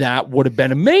 That would have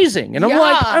been amazing. And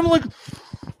I'm like,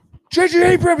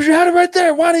 J.J. Abrams, you had it right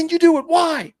there. Why didn't you do it?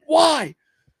 Why? Like,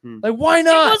 why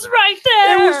not? It was right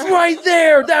there. It was right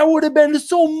there. That would have been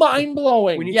so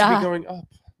mind-blowing. We need to be going up,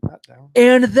 not down.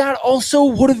 And that also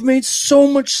would have made so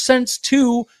much sense,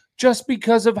 too, just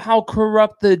because of how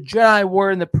corrupt the Jedi were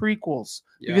in the prequels.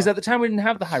 Yeah. Because at the time, we didn't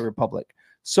have the High Republic.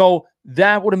 So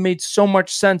that would have made so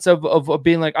much sense of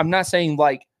being like, I'm not saying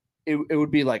like it would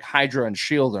be like Hydra and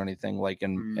Shield or anything like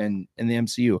in the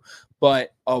MCU,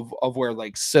 but of where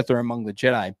like Sith are among the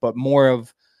Jedi, but more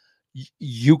of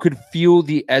you could feel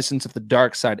the essence of the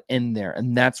dark side in there.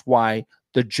 And that's why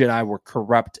the Jedi were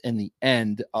corrupt in the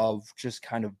end of just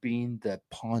kind of being the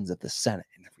pawns of the Senate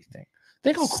and everything.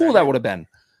 Think how cool that would have been.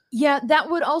 Yeah, that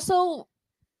would also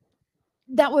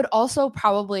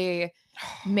probably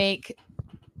make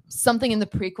something in the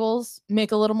prequels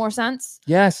make a little more sense.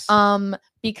 Yes.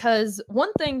 Because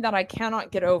one thing that I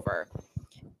cannot get over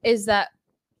is that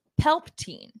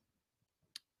Palpatine,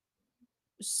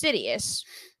 Sidious,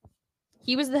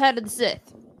 he was the head of the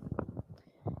Sith.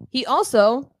 He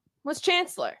also was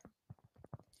Chancellor.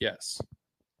 Yes.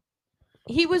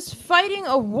 He was fighting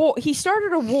a war. He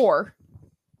started a war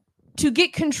to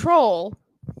get control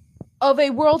of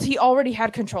a world he already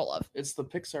had control of. It's the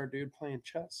Pixar dude playing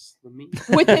chess. The me.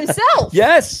 With himself.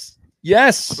 Yes.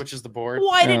 Yes. Which is the board.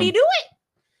 Why did he do it?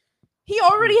 He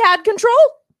already had control.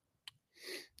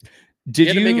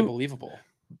 Did you make it believable?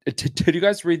 Did you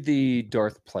guys read the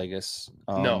Darth Plagueis?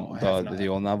 No, I have not. The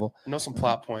old novel. I know some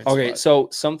plot points. Okay, but... so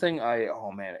something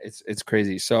it's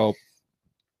crazy. So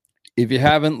if you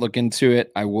haven't looked into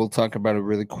it, I will talk about it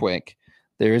really quick.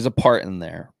 There is a part in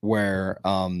there where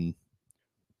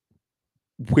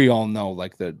we all know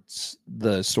like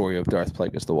the story of Darth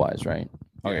Plagueis the Wise, right?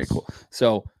 Okay, Yes. cool.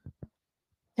 So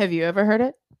Have you ever heard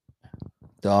it?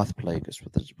 Darth Plagueis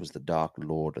was the Dark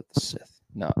Lord of the Sith.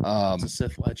 No, it's a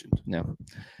Sith legend. no.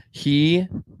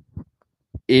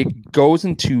 It goes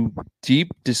into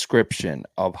deep description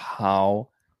of how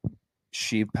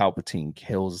Sheev Palpatine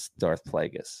kills Darth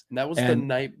Plagueis. And that was the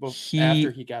night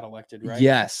after he got elected, right?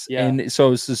 Yes. Yeah. And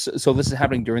so this is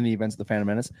happening during the events of the Phantom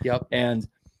Menace. Yep. And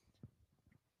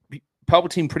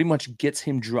Palpatine pretty much gets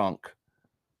him drunk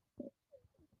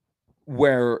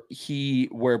where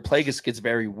Plagueis gets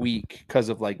very weak because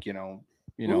of like,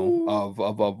 of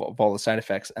all the side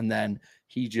effects. And then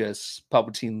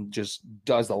Palpatine just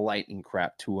does the lightning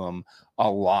crap to him a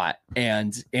lot.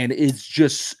 And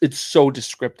it's so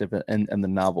descriptive in the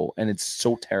novel, and it's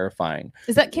so terrifying.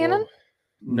 Is that canon?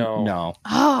 No.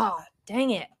 Ah,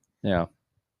 dang it. Yeah.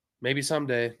 Maybe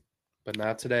someday, but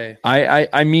not today.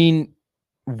 I mean,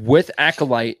 with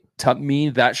Acolyte, to me,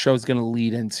 that show is going to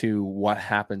lead into what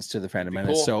happens to the Phantom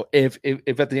Menace. Cool. So if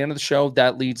at the end of the show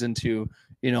that leads into,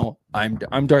 I'm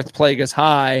Darth Plagueis,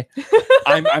 hi,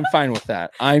 I'm fine with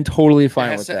that. I'm totally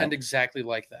fine with It has to that. end exactly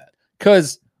like that.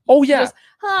 Because Just,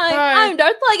 hi, I'm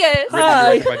Darth Plagueis.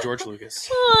 Hi. Written by George Lucas.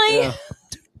 Hi.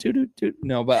 Yeah.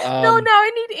 No, but No, now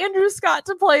I need Andrew Scott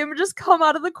to play him and just come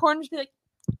out of the corner and just be like,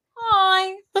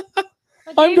 hi.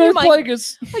 I'm Darth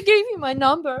Plagueis. I gave you my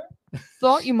number.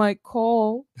 Thought you might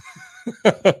call.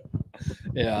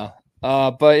 Yeah.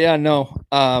 But yeah, no.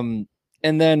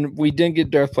 And then we didn't get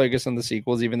Darth Plagueis in the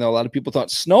sequels, even though a lot of people thought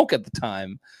Snoke at the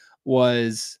time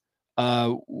was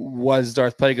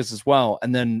Darth Plagueis as well.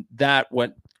 And then that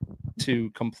went to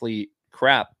complete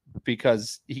crap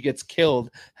because he gets killed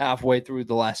halfway through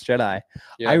The Last Jedi.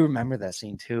 Yeah. I remember that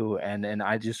scene too. And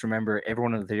I just remember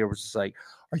everyone in the theater was just like,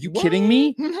 are you kidding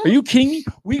me? Are you kidding me?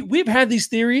 We've had these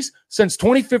theories since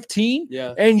 2015.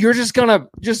 Yeah. And you're just gonna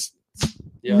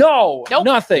Yeah. no, Nope.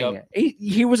 nothing. Yep.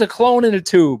 He was a clone in a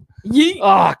tube.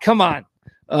 Ah, come on.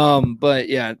 But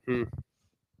yeah.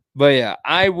 But yeah,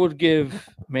 I would give,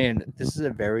 man, this is a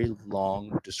very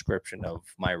long description of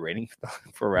my rating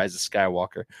for Rise of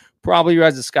Skywalker. Probably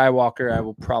Rise of Skywalker, I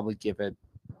will probably give it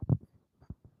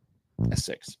a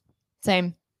 6.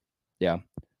 Same. Yeah.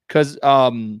 Because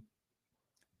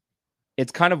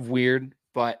it's kind of weird,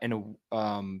 but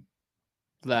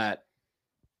that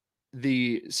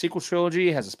the sequel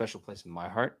trilogy has a special place in my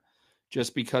heart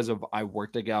just because of I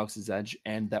worked at Galaxy's Edge,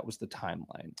 and that was the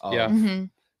timeline of, Mm-hmm.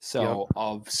 so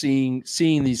of seeing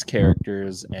these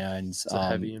characters, and It's a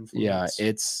heavy yeah,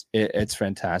 influence. it's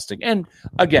fantastic. And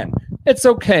again, it's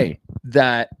okay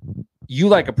that you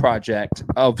like a project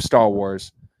of Star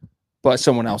Wars but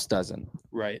someone else doesn't.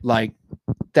 Right. Like,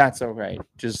 that's all right.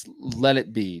 Just let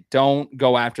it be. Don't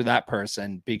go after that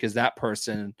person because that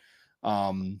person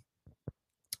likes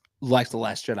The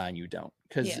Last Jedi and you don't.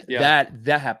 Because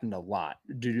that happened a lot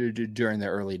during the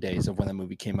early days of when the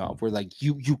movie came out. Where like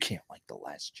you can't like The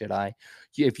Last Jedi.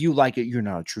 If you like it, you're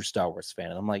not a true Star Wars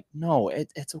fan. And I'm like, no,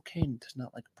 it's okay to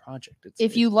not like a project.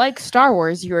 If you like Star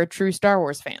Wars, you're a true Star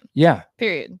Wars fan. Yeah.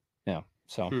 Period. Yeah.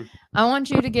 So I want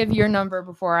you to give your number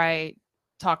before I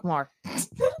talk more.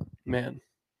 Man.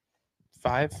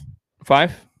 5?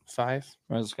 5? Rise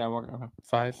of Skywalker. Okay.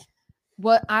 5.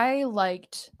 What I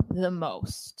liked the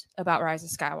most about Rise of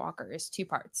Skywalker is 2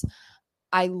 parts.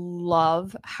 I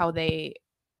love how they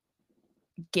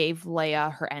gave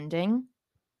Leia her ending.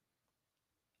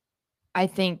 I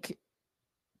think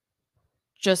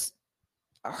just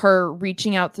her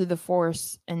reaching out through the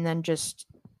Force and then just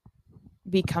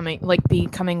becoming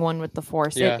one with the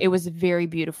Force. Yeah. It was very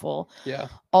beautiful. Yeah.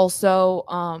 Also,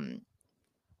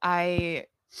 I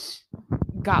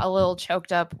got a little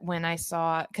choked up when I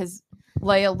saw, because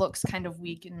Leia looks kind of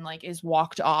weak and like is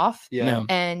walked off. Yeah.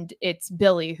 And it's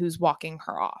Billy who's walking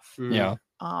her off. Yeah.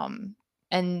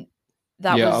 And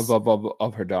that was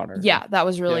of her daughter. Yeah, that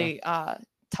was really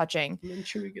touching. And then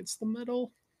Chewie gets the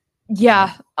medal.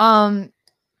 Yeah.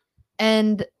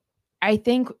 And I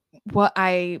think what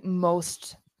I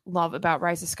most love about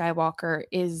Rise of Skywalker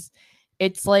is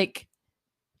it's like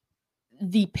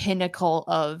the pinnacle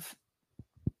of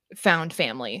found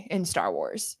family in Star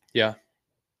Wars. Yeah.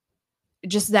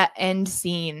 Just that end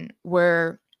scene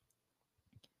where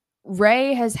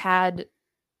Rey has had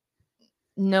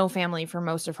no family for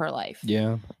most of her life.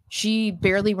 Yeah. She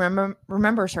barely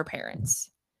remembers her parents.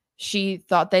 She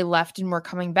thought they left and were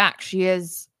coming back. She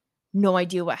has no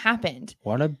idea what happened.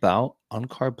 What about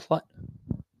Unkar Plutt?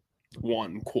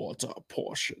 1/4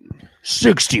 portion.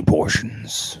 60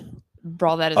 portions.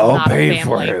 Bro, that is I'll not pay a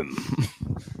family. for him.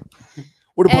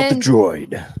 What about the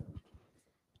droid?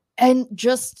 And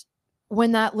just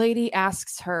when that lady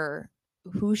asks her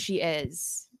who she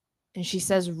is, and she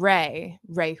says Rey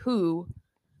who?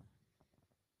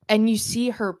 And you see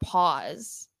her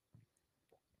pause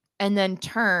and then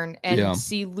turn and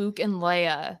see Luke and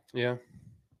Leia. Yeah.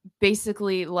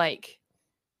 Basically like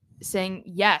saying,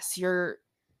 yes, you're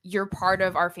part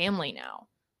of our family now.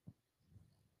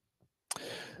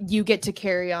 You get to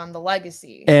carry on the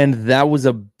legacy. And that was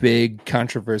a big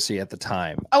controversy at the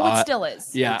time. Oh, it still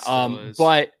is. Yeah. It still is.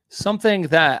 But something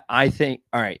that I think,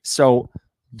 all right. So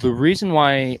the reason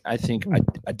why I think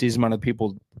a decent amount of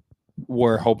people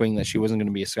were hoping that she wasn't going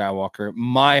to be a Skywalker,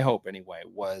 my hope anyway,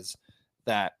 was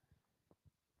that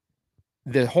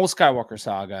the whole Skywalker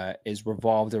saga is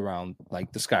revolved around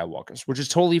like the Skywalkers, which is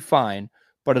totally fine.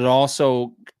 But it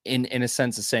also, in a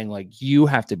sense, is saying like you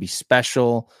have to be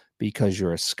special because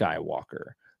you're a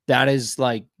Skywalker. That is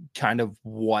like kind of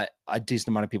what a decent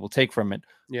amount of people take from it.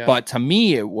 Yeah. But to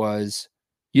me, it was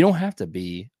you don't have to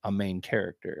be a main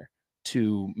character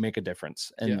to make a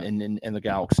difference in the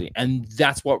galaxy, and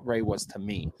that's what Rey was to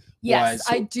me. Yes,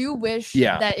 I do wish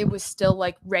that it was still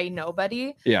like Rey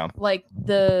nobody. Yeah, like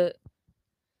the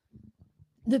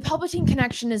Palpatine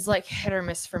connection is like hit or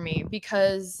miss for me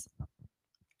because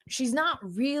she's not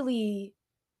really.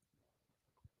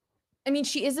 I mean,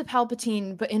 she is a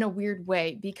Palpatine, but in a weird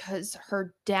way because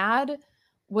her dad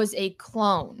was a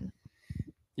clone.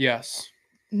 Yes.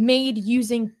 Made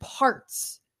using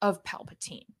parts of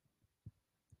Palpatine.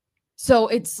 So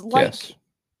it's like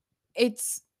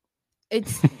it's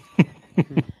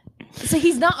so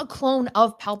he's not a clone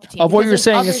of Palpatine. Of what you're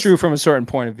saying is true from a certain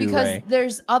point of view, because Rey.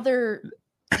 There's other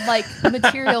like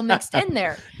material mixed in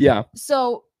there. Yeah.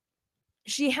 So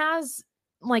she has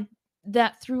like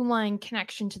that through line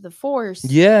connection to the Force.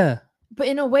 Yeah. But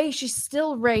in a way, she's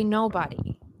still Rey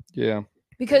nobody. Yeah.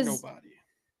 Because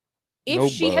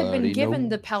if she had been given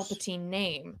the Palpatine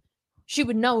name, she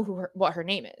would know what her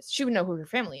name is. She would know who her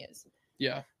family is.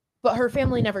 Yeah. But her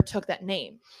family never took that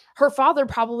name. Her father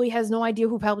probably has no idea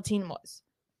who Palpatine was.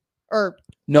 Or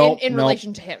in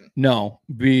relation to him. No.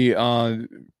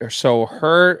 So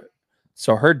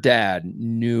her dad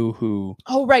knew who.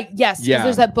 Oh, right. Yes. Yeah.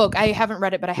 There's that book. I haven't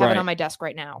read it, but I have it on my desk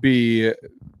right now.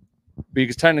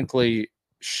 Because technically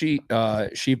Sheev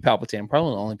Palpatine,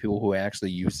 probably the only people who actually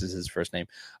uses his first name.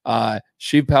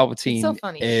 Sheev Palpatine so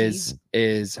funny,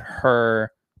 is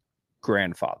her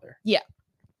grandfather. Yeah.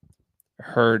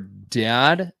 Her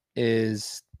dad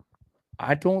is,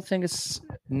 I don't think it's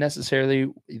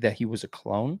necessarily that he was a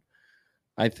clone.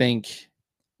 I think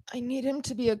I need him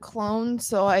to be a clone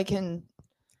so I can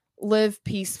live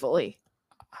peacefully.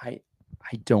 I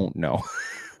don't know.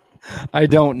 I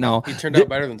don't know. He turned out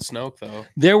better than Snoke, though.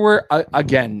 There were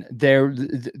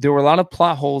there were a lot of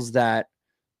plot holes that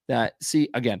see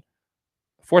again.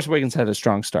 Force Awakens had a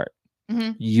strong start.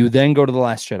 Mm-hmm. You then go to The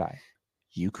Last Jedi.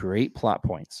 You create plot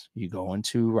points. You go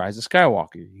into Rise of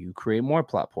Skywalker. You create more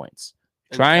plot points.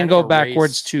 Try and go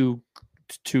backwards to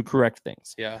correct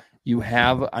things. Yeah. You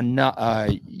have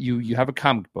you have a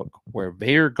comic book where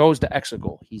Vader goes to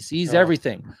Exegol. He sees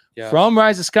everything from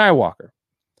Rise of Skywalker,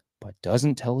 but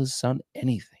doesn't tell his son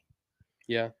anything.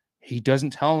 Yeah. He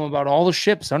doesn't tell him about all the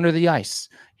ships under the ice.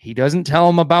 He doesn't tell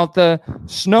him about the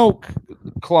Snoke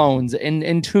clones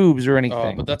in tubes or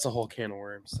anything. Oh, but that's a whole can of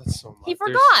worms. That's so much. He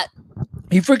forgot.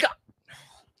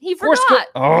 He forgot.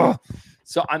 Oh,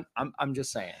 so I'm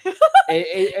just saying.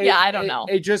 I don't know.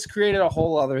 It just created a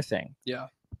whole other thing. Yeah.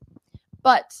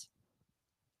 But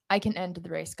I can end the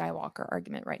Rey Skywalker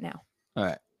argument right now. All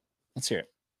right. Let's hear it.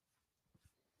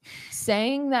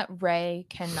 Saying that Rey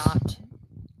cannot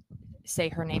say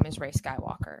her name is Rey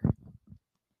Skywalker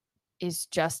is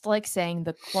just like saying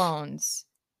the clones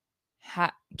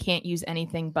can't use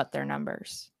anything but their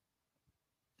numbers.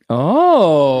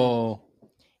 Oh.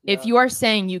 If you are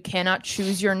saying you cannot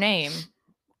choose your name,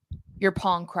 you're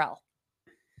Pong Krell.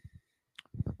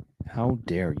 How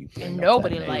dare you? And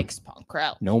nobody likes Pong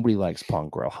Krell. Nobody likes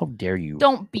Pong Krell. How dare you?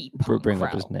 Don't be Pong bring Krell.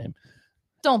 up his name.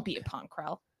 Don't be a Pong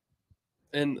Krell.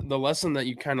 And the lesson that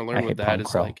you kind of learn with that is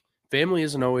Krell. like family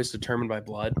isn't always determined by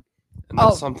blood. And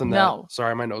that's something that no.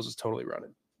 Sorry, my nose is totally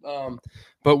running.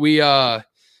 But we I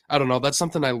don't know, that's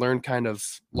something I learned kind of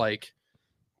like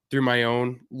through my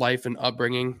own life and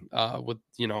upbringing with,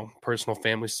 you know, personal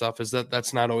family stuff, is that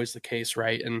that's not always the case,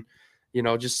 right? And, you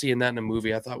know, just seeing that in a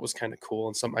movie I thought was kind of cool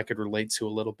and something I could relate to a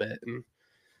little bit. And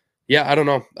yeah, I don't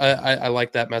know. I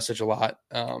like that message a lot.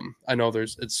 I know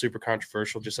it's super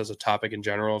controversial just as a topic in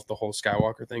general of the whole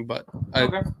Skywalker thing, but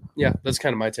yeah, that's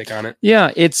kind of my take on it.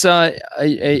 Yeah, it's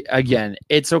again,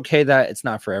 it's okay that it's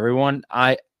not for everyone.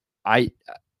 I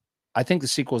think the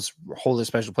sequels hold a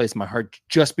special place in my heart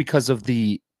just because of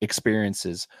the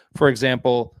experiences. For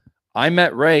example, I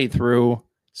met Rey through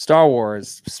Star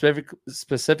Wars,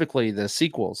 specifically the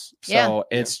sequels. So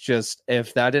it's just,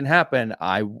 if that didn't happen,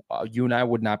 you and I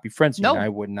would not be friends. You and I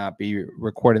would not be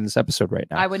recording this episode right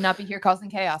now. I would not be here causing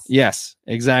chaos. Yes,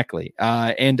 exactly.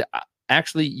 And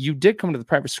actually, you did come to the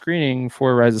private screening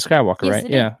for Rise of Skywalker, Yes, right? I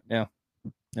did. Yeah.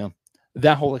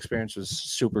 That whole experience was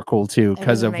super cool too,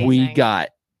 because we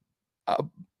got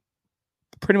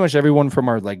pretty much everyone from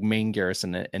our like main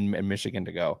garrison in Michigan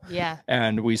to go. Yeah.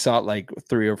 And we saw it like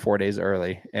 3 or 4 days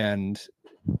early. And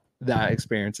that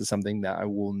experience is something that I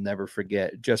will never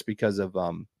forget, just because of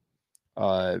all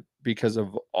the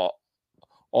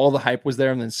hype was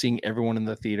there, and then seeing everyone in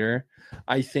the theater.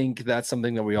 I think that's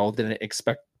something that we all didn't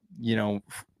expect, you know,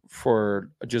 for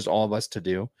just all of us to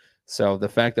do. So the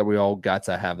fact that we all got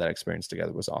to have that experience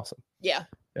together was awesome. Yeah.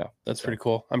 Yeah. That's pretty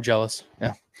cool. I'm jealous.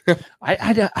 Yeah.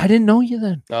 I didn't know you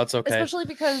then. No, it's okay. Especially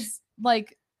because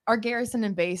like our garrison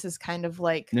and base is kind of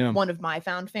like one of my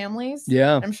found families.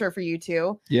 Yeah. I'm sure for you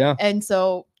too. Yeah. And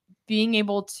so being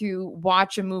able to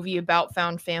watch a movie about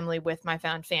found family with my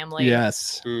found family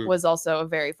was also a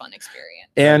very fun experience.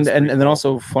 And then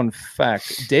also fun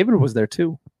fact, David was there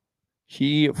too.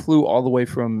 He flew all the way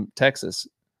from Texas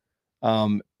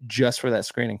just for that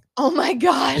screening. Oh my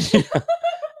gosh.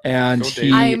 And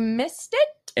I missed it.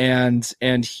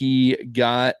 And he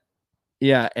got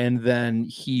and then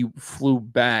he flew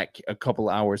back a couple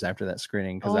hours after that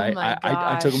screening, because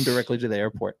I took him directly to the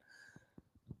airport.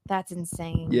 That's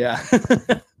insane. Yeah.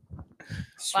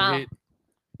 Sweet. Wow.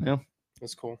 Yeah.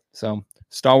 That's cool. So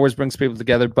Star Wars brings people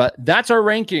together, but that's our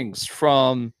rankings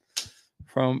from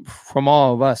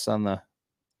all of us on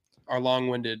our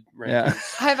long-winded rankings. Yeah.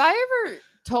 Have I ever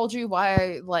told you why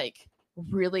I like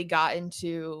really got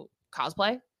into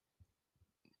cosplay?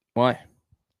 Why?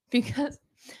 Because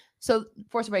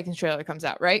Force Awakens trailer comes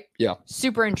out, right? Yeah.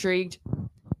 Super intrigued.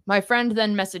 My friend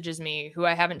then messages me, who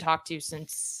I haven't talked to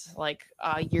since like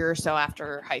a year or so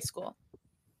after high school.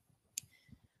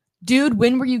 Dude,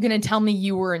 when were you going to tell me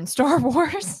you were in Star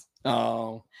Wars?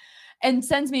 Oh. And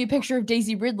sends me a picture of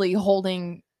Daisy Ridley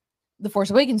holding the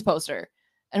Force Awakens poster.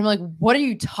 And I'm like, what are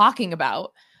you talking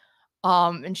about?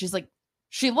 And she's like,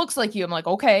 she looks like you. I'm like,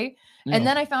 okay. Yeah. And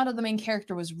then I found out the main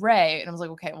character was Rey. And I was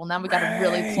like, okay, well, now we got to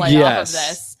really play off of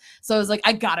this. So I was like,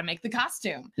 I got to make the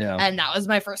costume. Yeah. And that was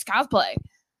my first cosplay.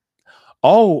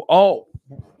 Oh,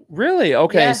 really?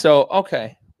 Okay. Yeah. So,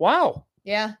 okay. Wow.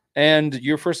 Yeah. And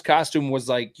your first costume was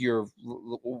like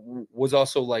was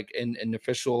also like an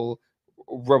official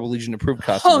Rebel Legion approved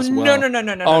costume as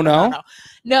well. No.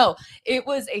 No, it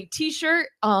was a t-shirt,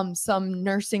 some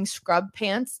nursing scrub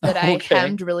pants that I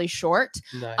hemmed really short.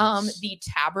 Nice. The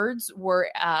tabards were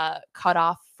cut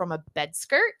off from a bed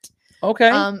skirt.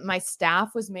 Okay. My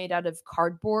staff was made out of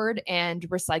cardboard and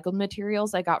recycled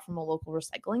materials I got from a local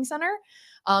recycling center.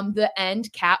 The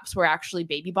end caps were actually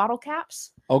baby bottle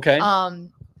caps. Okay.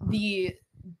 The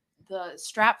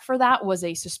strap for that was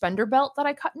a suspender belt that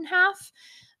I cut in half.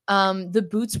 The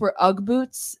boots were Ugg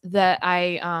boots that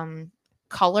I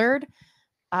colored.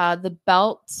 The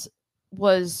belt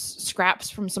was scraps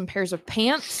from some pairs of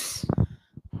pants.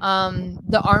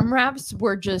 The arm wraps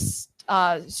were just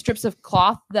strips of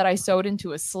cloth that I sewed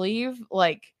into a sleeve.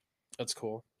 Like, that's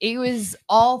cool. It was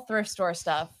all thrift store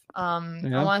stuff. I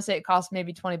want to say it cost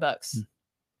maybe $20.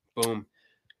 Boom.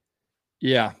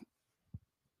 Yeah.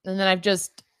 And then I've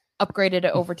just upgraded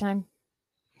it over time.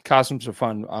 Costumes are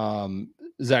fun.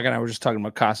 Zach and I were just talking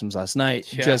about costumes last night,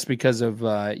 just because of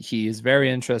he is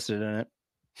very interested in it.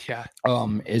 Yeah.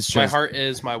 It's just my heart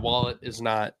is, my wallet is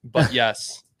not, but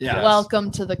yes. Yeah. Yes.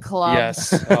 Welcome to the club.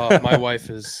 Yes. My wife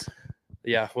is.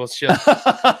 Yeah. Well,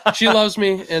 she loves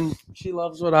me and she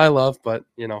loves what I love, but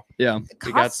you know. Yeah.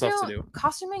 We got stuff to do.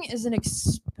 Costuming is an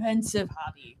expensive expensive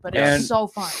hobby, but And- it's so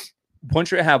fun.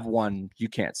 Once you have one, you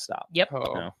can't stop. Yep.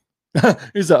 Oh. No.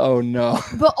 He's a oh no.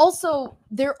 But also,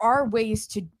 there are ways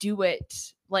to do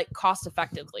it like cost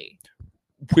effectively.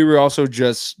 We were also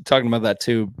just talking about that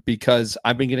too, because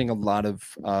I've been getting a lot of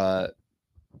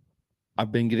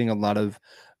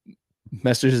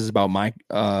messages about my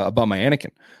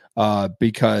Anakin,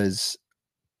 because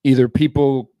either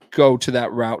people go to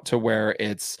that route to where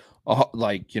it's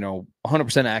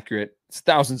 100% accurate, it's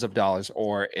thousands of dollars,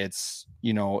 or it's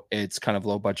it's kind of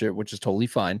low budget, which is totally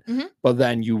fine. Mhm. But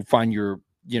then you find your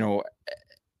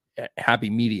happy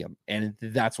medium, and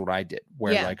that's what I did.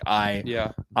 Where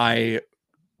Yeah. I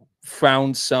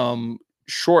found some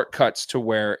shortcuts to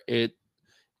where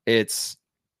it's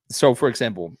so. For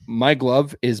example, my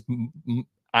glove is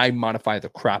I modify the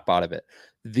crap out of it.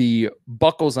 The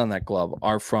buckles on that glove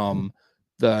are from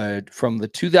the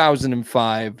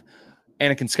 2005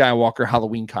 Anakin Skywalker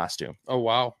Halloween costume Oh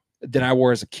wow. that I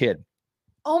wore as a kid.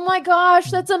 Oh my gosh,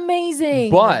 that's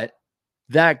amazing. But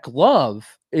that glove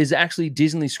is actually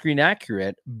decently screen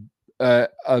accurate,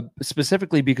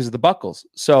 specifically because of the buckles.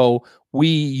 So we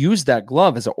used that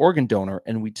glove as an organ donor,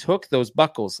 and we took those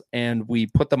buckles and we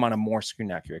put them on a more screen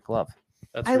accurate glove.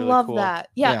 That's I really love cool. that.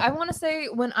 Yeah, Yeah. I want to say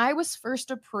when I was first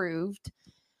approved,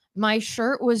 my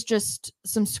shirt was just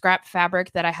some scrap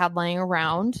fabric that I had laying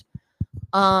around.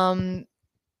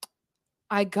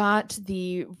 I got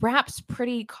the wraps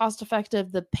pretty cost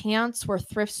effective. The pants were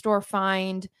thrift store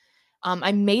find.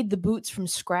 I made the boots from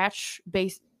scratch,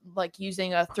 like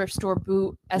using a thrift store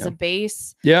boot as a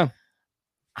base. Yeah.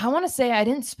 I want to say I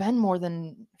didn't spend more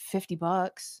than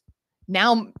 $50.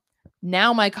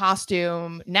 Now my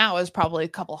costume now is probably a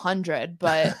couple hundred,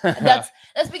 but that's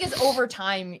because over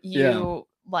time you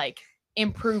like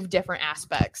improve different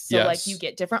aspects. So like you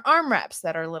get different arm wraps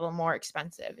that are a little more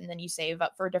expensive, and then you save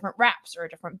up for different wraps or a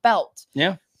different belt.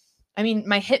 Yeah. I mean,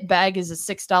 my hit bag is a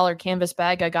 $6 canvas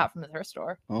bag I got from the thrift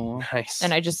store, Oh, Nice.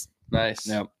 and I just nice.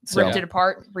 yeah. ripped it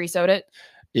apart, resewed it.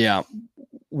 Yeah.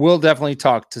 We'll definitely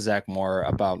talk to Zach more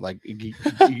about like getting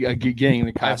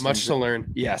the costumes. I have much to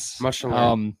learn. Yes. Much to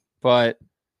learn. But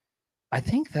I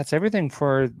think that's everything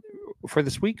for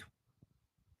this week,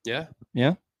 Yeah.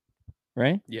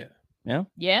 right? Yeah. Yeah.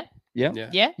 Yeah. Yeah.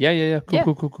 Yeah. Yeah. Yeah.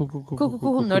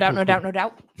 Cool. No doubt.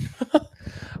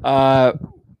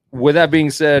 With that being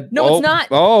said, No, it's not.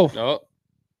 Oh, Oh.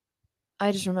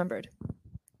 I just remembered.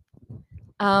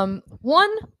 One,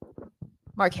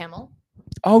 Mark Hamill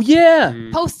oh yeah.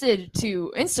 Mm. posted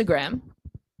to Instagram,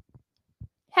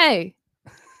 "Hey,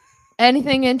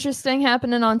 anything interesting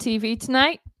happening on TV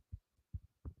tonight?"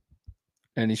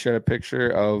 And he showed a picture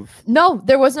of. No,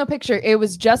 there was no picture. It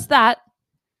was just that.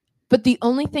 But the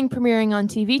only thing premiering on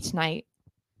TV tonight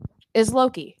is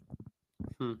Loki.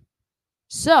 Hmm.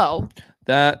 So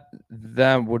That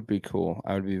would be cool.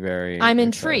 I would be very. I'm excited about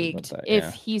intrigued that, if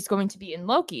yeah. he's going to be in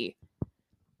Loki.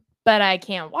 But I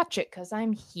can't watch it because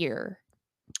I'm here.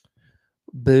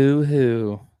 Boo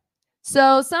hoo.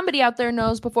 So somebody out there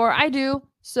knows before I do.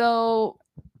 So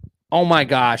Oh my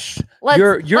gosh. let's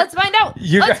You're find out.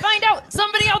 you're- Let's find out.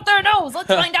 Somebody out there knows. Let's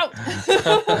find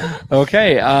out.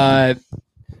 okay.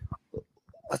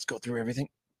 Let's go through everything.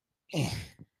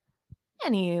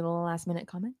 Any last minute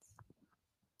comments?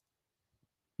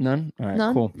 None. All right.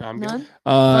 None? Cool. No, I'm good. None?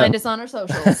 Uh, Find us on our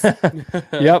socials.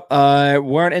 yep.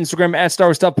 We're on Instagram at Star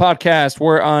Wars Stuff Podcast.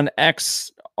 We're on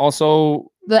X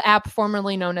also. The app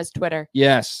formerly known as Twitter.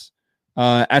 Yes.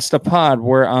 At Stuff Pod.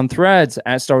 We're on Threads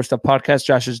at Star Wars Stuff Podcast.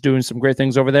 Josh is doing some great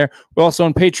things over there. We're also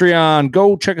on Patreon.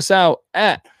 Go check us out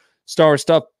at Star Wars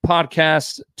Stuff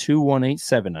Podcast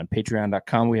 2187 on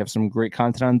patreon.com. We have some great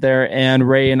content on there. And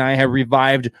Ray and I have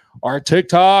revived our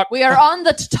TikTok. We are on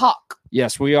the talk.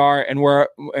 Yes, we are. And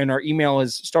our email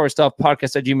is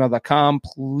starwarstuffpodcast@gmail.com.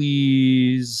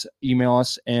 Please email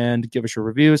us and give us your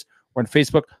reviews. We're on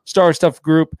Facebook, Star Wars Stuff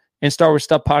group, and Star Wars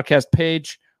Stuff podcast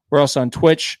page. We're also on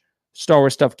Twitch, Star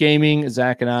Wars Stuff Gaming.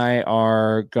 Zach and I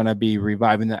are going to be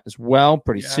reviving that as well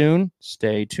pretty soon.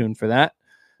 Stay tuned for that.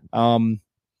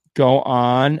 Go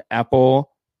on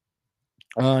Apple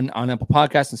Apple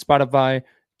Podcasts and Spotify.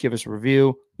 Give us a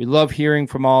review. We love hearing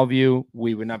from all of you.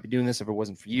 We would not be doing this if it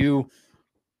wasn't for you.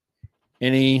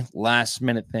 Any last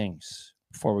minute things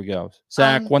before we go?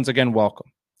 Zach, once again, welcome.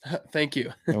 Thank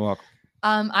you. You're welcome.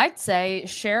 I'd say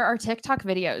share our TikTok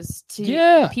videos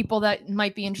to people that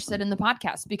might be interested in the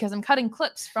podcast because I'm cutting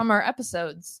clips from our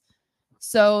episodes.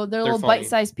 So they're little funny.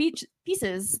 bite-sized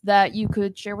pieces that you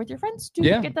could share with your friends to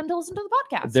get them to listen to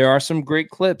the podcast. There are some great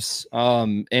clips,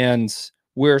 and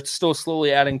we're still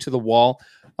slowly adding to the wall.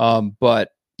 But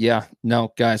yeah,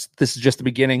 no, guys, this is just the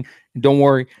beginning. And don't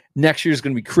worry, next year is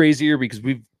going to be crazier because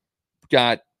we've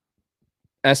got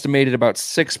estimated about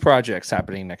 6 projects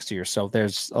happening next year. So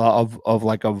there's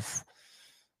of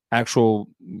actual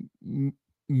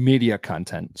media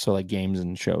content, so like games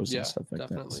and shows and stuff like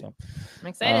that. So I'm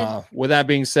excited. With that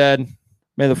being said,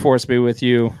 may the force be with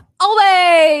you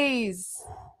Always.